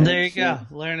 Look at that. There you shit. go,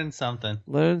 learning something.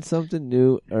 Learn something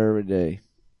new every day.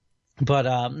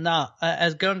 But no,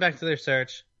 as going back to their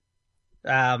search,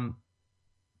 do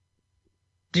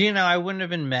you know I wouldn't have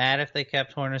been mad if they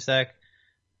kept Hornacek.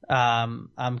 I'm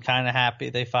kind of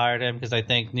happy they fired him because I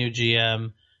think new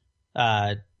GM,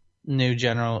 new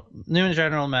general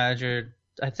manager.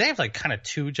 I think it's kind of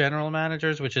 2 general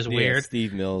managers, which is weird.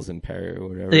 Steve Mills and Perry or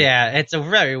whatever. Yeah, it's a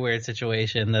very weird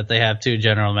situation that they have 2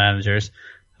 general managers.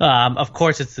 Of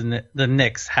course, it's the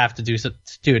Knicks have to do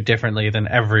it differently than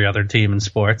every other team in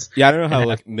sports. Yeah, I don't know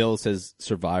how Mills has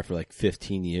survived for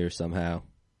 15 years somehow.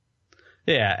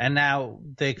 Yeah, and now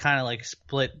they kind of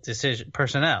split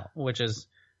personnel, which is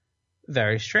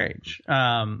very strange.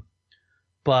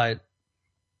 But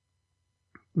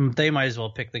they might as well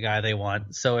pick the guy they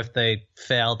want. So if they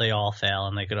fail, they all fail,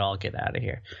 and they could all get out of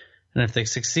here. And if they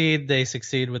succeed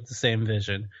with the same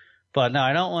vision. But no,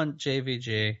 I don't want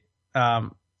JVG.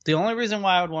 The only reason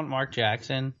why I would want Mark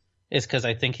Jackson is because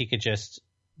I think he could just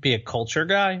be a culture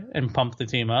guy and pump the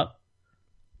team up.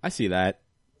 I see that.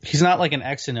 He's not like an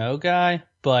X and O guy,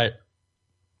 but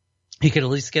he could at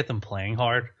least get them playing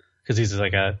hard because he's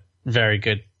a very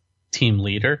good team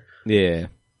leader. Yeah.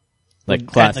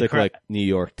 Classic, New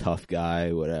York tough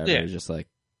guy, whatever. Yeah. Just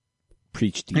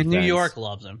preach defense. And New York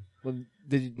loves him. Well,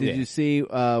 did you see?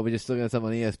 We're just looking at something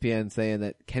on ESPN saying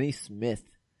that Kenny Smith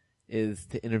is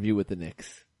to interview with the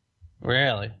Knicks.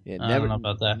 Really? Yeah, I don't know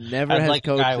about that. Never I'd has like a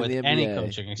coached guy in with the NBA. any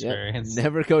coaching experience. Yep.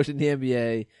 Never coached in the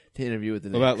NBA to interview with the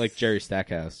Knicks. What about Jerry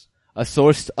Stackhouse? A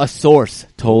source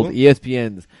told Who?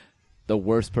 ESPN the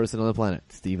worst person on the planet,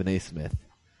 Stephen A. Smith.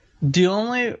 The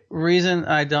only reason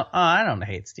I don't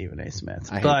hate Stephen A. Smith,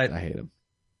 I hate him.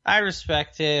 I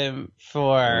respect him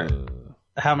for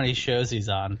how many shows he's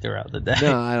on throughout the day.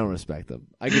 No, I don't respect him.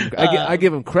 I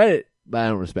give him credit, but I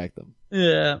don't respect him.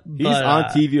 Yeah, He's on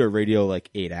TV or radio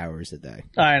 8 hours a day.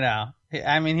 I know.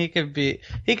 I mean, he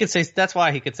could say, that's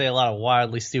why he could say a lot of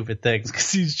wildly stupid things because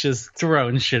he's just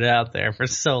throwing shit out there for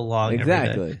so long. every day.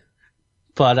 Exactly.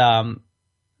 But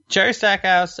Jerry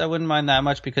Stackhouse, I wouldn't mind that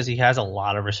much because he has a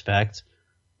lot of respect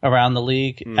around the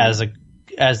league as a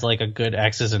good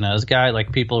X's and O's guy.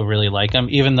 People really like him,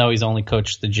 even though he's only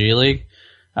coached the G League.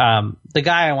 The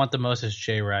guy I want the most is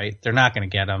Jay Wright. They're not going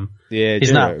to get him. Yeah, he's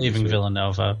Jay not Wright leaving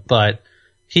Villanova, but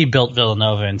he built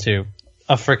Villanova into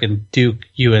a freaking Duke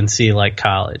UNC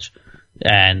college,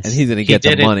 and he's going to get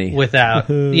the money without.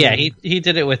 Yeah, he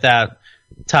did it without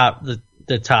the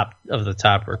top of the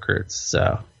top recruits.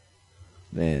 So,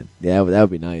 man, yeah, that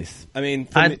would be nice. I mean,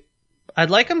 I'd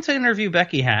like him to interview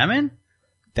Becky Hammon.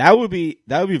 That would be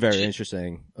very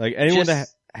interesting. Anyone that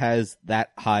has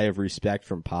that high of respect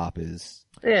from Pop is.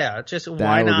 Yeah, just that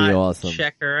why would not be awesome.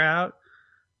 check her out?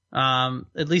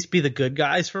 At least be the good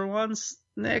guys for once,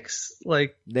 Knicks.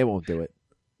 They won't do it.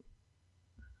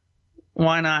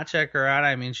 Why not check her out?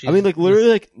 I mean, she's. I mean, like literally,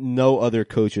 like no other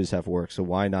coaches have worked, so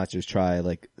why not just try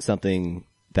like something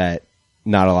that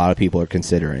not a lot of people are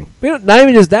considering? But, not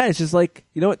even just that. It's just like,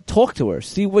 you know what? Talk to her.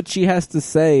 See what she has to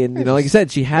say. And, like you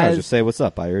said, she has. Just say what's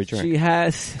up. I heard your drink. She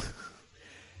has.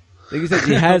 Like you said,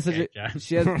 she has Okay,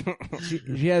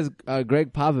 she has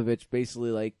Greg Popovich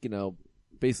basically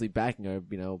basically backing her,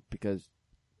 because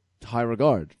high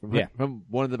regard from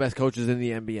one of the best coaches in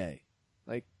the NBA.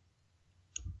 Like,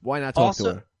 why not talk to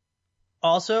her?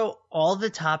 Also, all the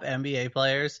top NBA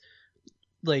players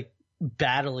like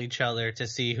battle each other to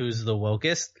see who's the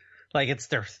wokest. Like, it's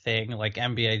their thing. Like,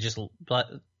 NBA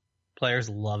players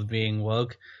love being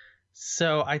woke.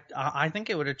 So I think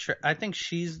it would I think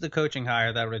she's the coaching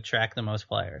hire that would attract the most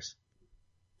players.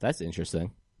 That's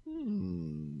interesting.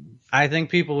 I think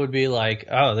people would be like,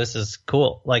 "Oh, this is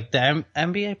cool." Like the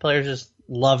NBA players just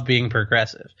love being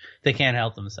progressive. They can't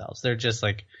help themselves. They're just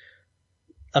like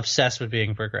obsessed with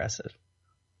being progressive.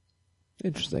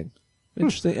 Interesting.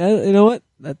 You know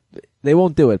what? They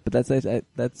won't do it, but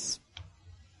that's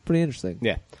pretty interesting.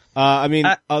 Yeah. I mean,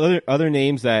 other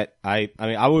names that I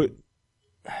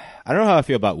don't know how I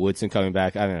feel about Woodson coming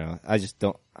back. I don't know. I just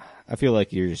don't. I feel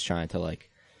like you're just trying to like,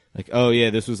 oh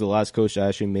yeah, this was the last coach that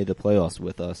actually made the playoffs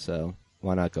with us, so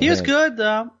why not go? He was good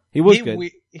though. He was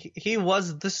good. He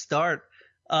was the start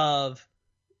of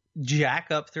jack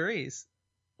up threes.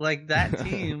 Like that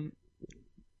team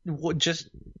just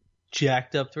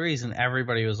jacked up threes, and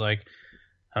everybody was like,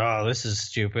 "Oh, this is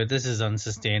stupid. This is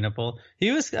unsustainable."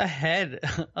 He was ahead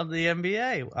of the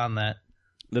NBA on that.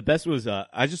 The best was,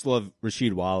 I just love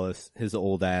Rasheed Wallace, his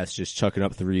old ass, just chucking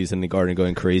up threes in the garden,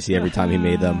 going crazy every time he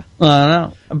made them. I don't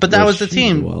know. But that was the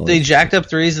team. Wallace. They jacked up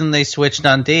threes and they switched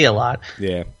on D a lot.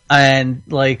 Yeah. And,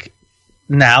 like,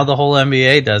 now the whole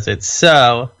NBA does it.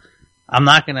 So, I'm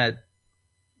not going to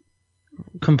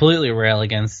completely rail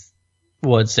against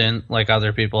Woodson like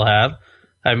other people have.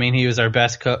 I mean, he was our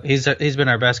best coach. He's been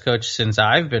our best coach since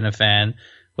I've been a fan,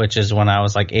 which is when I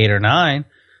was like 8 or 9.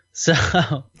 So.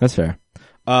 That's fair.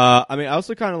 I mean, I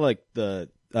also kind of like the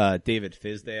David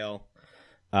Fizdale.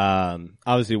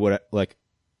 Obviously,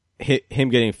 him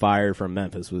getting fired from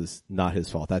Memphis was not his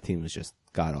fault. That team was just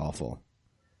god awful.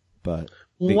 But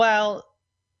well,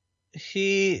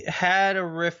 he had a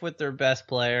riff with their best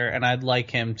player, and I'd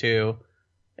like him to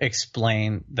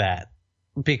explain that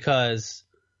because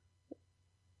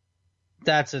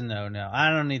that's a no-no.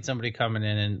 I don't need somebody coming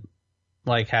in and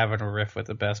like having a riff with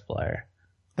the best player.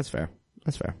 That's fair.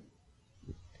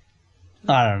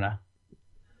 I don't know.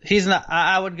 He's not.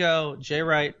 I would go Jay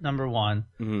Wright number 1,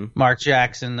 Mm-hmm. Mark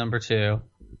Jackson number 2,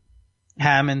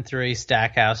 Hammond 3,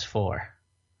 Stackhouse 4,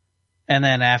 and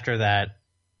then after that,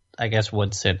 I guess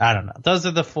Woodson. I don't know. Those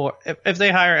are the 4. If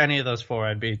they hire any of those 4,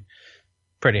 I'd be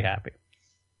pretty happy.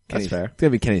 That's fair. It's gonna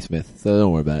be Kenny Smith, so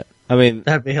don't worry about it. I mean,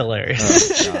 That'd be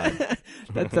hilarious. oh, God.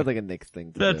 That sounds like a Knicks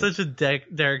thing. That's such a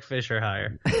Derek Fisher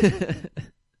hire.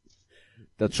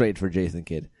 They'll trade for Jason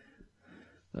Kidd.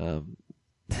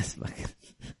 That's fucking.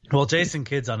 Well, Jason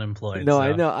Kidd's unemployed. No,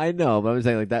 so. I know, but I'm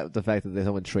saying like that. The fact that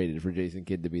someone traded for Jason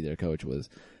Kidd to be their coach was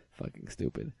fucking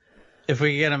stupid. If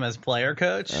we could get him as player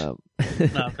coach,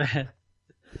 not bad.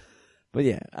 But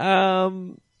yeah.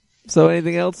 So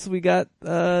anything else we got?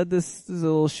 This is a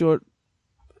little short.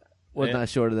 Well, not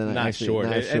shorter than not actually. short.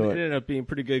 Not It short. ended up being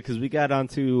pretty good because we got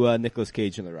onto Nicolas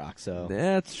Cage in The Rock, so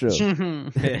That's true.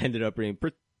 it ended up being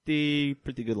pretty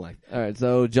good length. All right,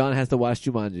 so John has to watch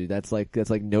Jumanji. That's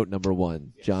like note number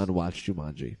 1. John watched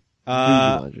Jumanji. New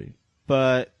Jumanji.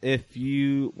 But if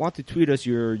you want to tweet us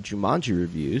your Jumanji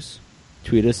reviews,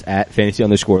 tweet us at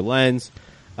fantasy_lens.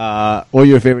 Or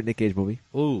your favorite Nick Cage movie.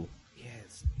 Ooh,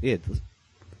 yes, yeah.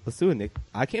 Let's do a Nick.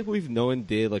 I can't believe no one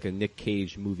did like a Nick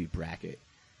Cage movie bracket.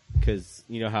 Because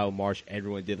you know how March,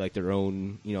 everyone did like their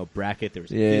own, bracket. There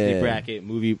was a Disney bracket,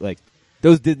 movie, like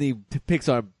Those Disney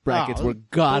Pixar brackets were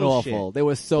god bullshit. awful. They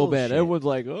were so bad. Bullshit. Everyone's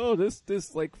like, "Oh,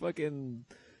 this like fucking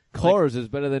Cars is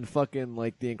better than fucking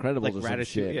like The Incredibles like or some Ratatouille.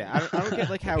 shit." Yeah, I don't get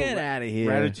like how Get outta here.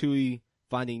 Ratatouille,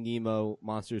 Finding Nemo,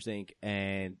 Monsters Inc.,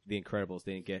 and The Incredibles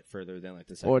didn't get further than like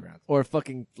the second round. Or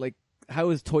fucking like, how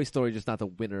is Toy Story just not the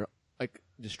winner? Like,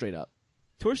 just straight up.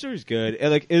 Toy Story's good.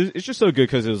 And, like it's just so good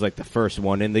because it was like the first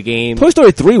one in the game. Toy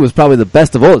Story 3 was probably the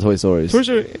best of all the Toy Stories. Toy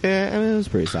Story, yeah, I mean it was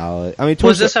pretty solid. I mean, Toy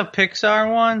Was Story, this a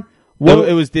Pixar one? no,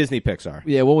 it was Disney Pixar.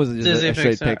 Yeah, what was it? Just Disney a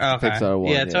straight Pixar. Okay. Pixar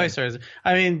one. Yeah, Toy Story.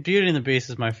 I mean, Beauty and the Beast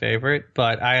is my favorite,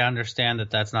 but I understand that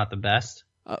that's not the best.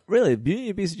 Really, Beauty and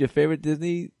the Beast is your favorite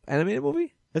Disney animated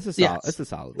movie? It's a solid. Yes. It's a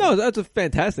solid. No, one. that's a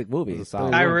fantastic movie. It's a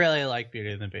solid I one. really like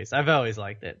Beauty and the Beast. I've always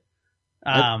liked it.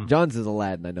 John's is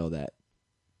Aladdin. I know that.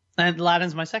 And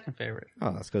Aladdin's my second favorite.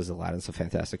 Oh, that's because Aladdin's a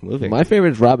fantastic movie. My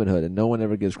favorite is Robin Hood, and no one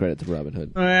ever gives credit to Robin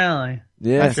Hood. Really?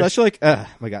 Yeah. That's such like,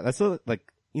 my God, that's so, like,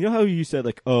 you know how you said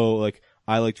like, oh, like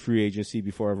I liked Free Agency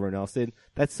before everyone else did.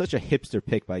 That's such a hipster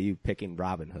pick by you picking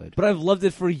Robin Hood. But I've loved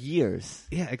it for years.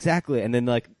 Yeah, exactly. And then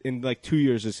like in like 2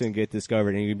 years, it's gonna get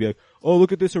discovered, and you're gonna be like, oh,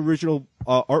 look at this original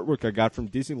artwork I got from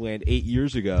Disneyland 8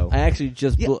 years ago. I actually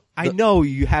just I know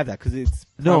you have that because it's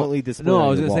permanently displayed. No, I on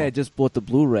was the gonna say wall. I just bought the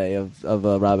Blu-ray of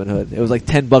Robin Hood. It was like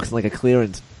 $10 in like a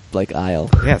clearance like aisle.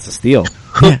 Yeah, it's a steal.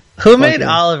 Who made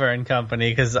Oliver and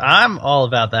Company? Because I'm all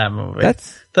about that movie.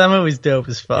 That movie's dope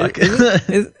as fuck.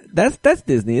 That's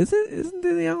Disney, is it? Isn't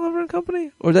Disney Oliver and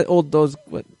Company? Or is that old those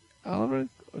what Oliver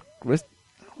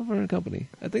and Company?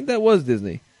 I think that was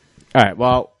Disney. All right.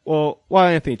 Well, while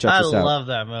Anthony checks I this out. love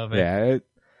that movie. Yeah.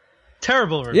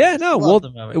 Terrible reviews. Yeah, no, Love the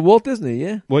movie. Walt Disney,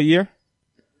 yeah. What year?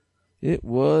 It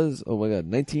was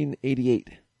 1988.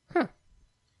 Huh.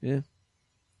 Yeah.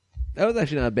 That was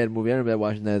actually not a bad movie. I remember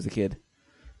watching that as a kid.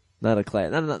 Not a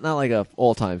class, not like a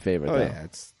all-time favorite. Oh though. yeah.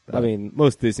 I mean,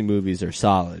 most Disney movies are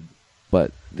solid,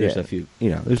 But there's yeah. a few.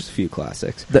 There's a few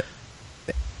classics. The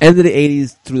end of the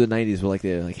 80s through the 90s were like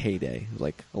their like heyday. It was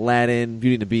like Aladdin,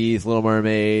 Beauty and the Beast, Little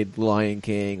Mermaid, Lion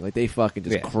King. Like they fucking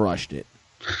just crushed it.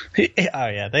 Oh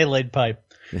yeah, they laid pipe.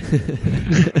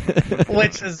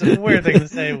 Which is a weird thing to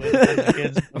say with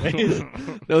kids movies.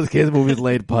 Those kids' movies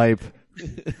laid pipe.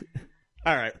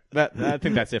 All right. I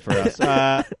think that's it for us.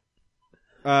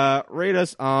 Rate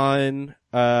us on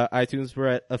iTunes. We're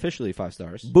at officially 5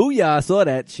 stars. Booyah! Saw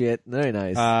that shit. Very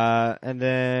nice. And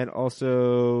then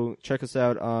also check us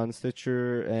out on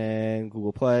Stitcher and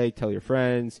Google Play. Tell your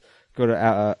friends. Go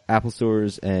to Apple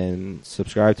stores and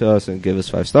subscribe to us and give us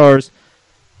 5 stars.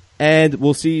 And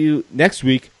we'll see you next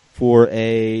week for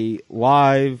a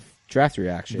live draft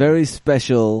reaction. Very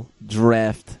special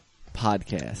draft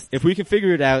podcast. If we can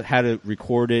figure it out how to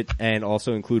record it and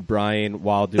also include Brian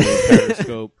while doing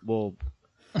Periscope, we'll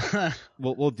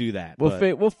do that.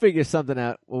 We'll figure something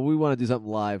out. Well, we want to do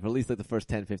something live, or at least like the first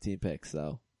 10, 15 picks.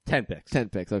 So 10 picks. 10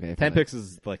 picks. Okay. 10 fine. picks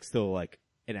is like still like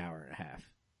an hour and a half.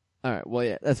 All right. Well,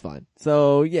 yeah, that's fine.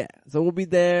 So yeah, so we'll be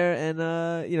there, and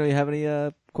you have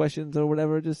any questions or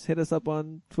whatever, just hit us up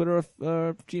on Twitter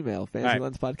or Gmail,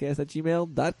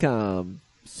 fantasylunspodcast@gmail.com.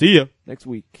 See ya next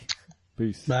week.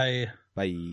 Peace. Bye. Bye.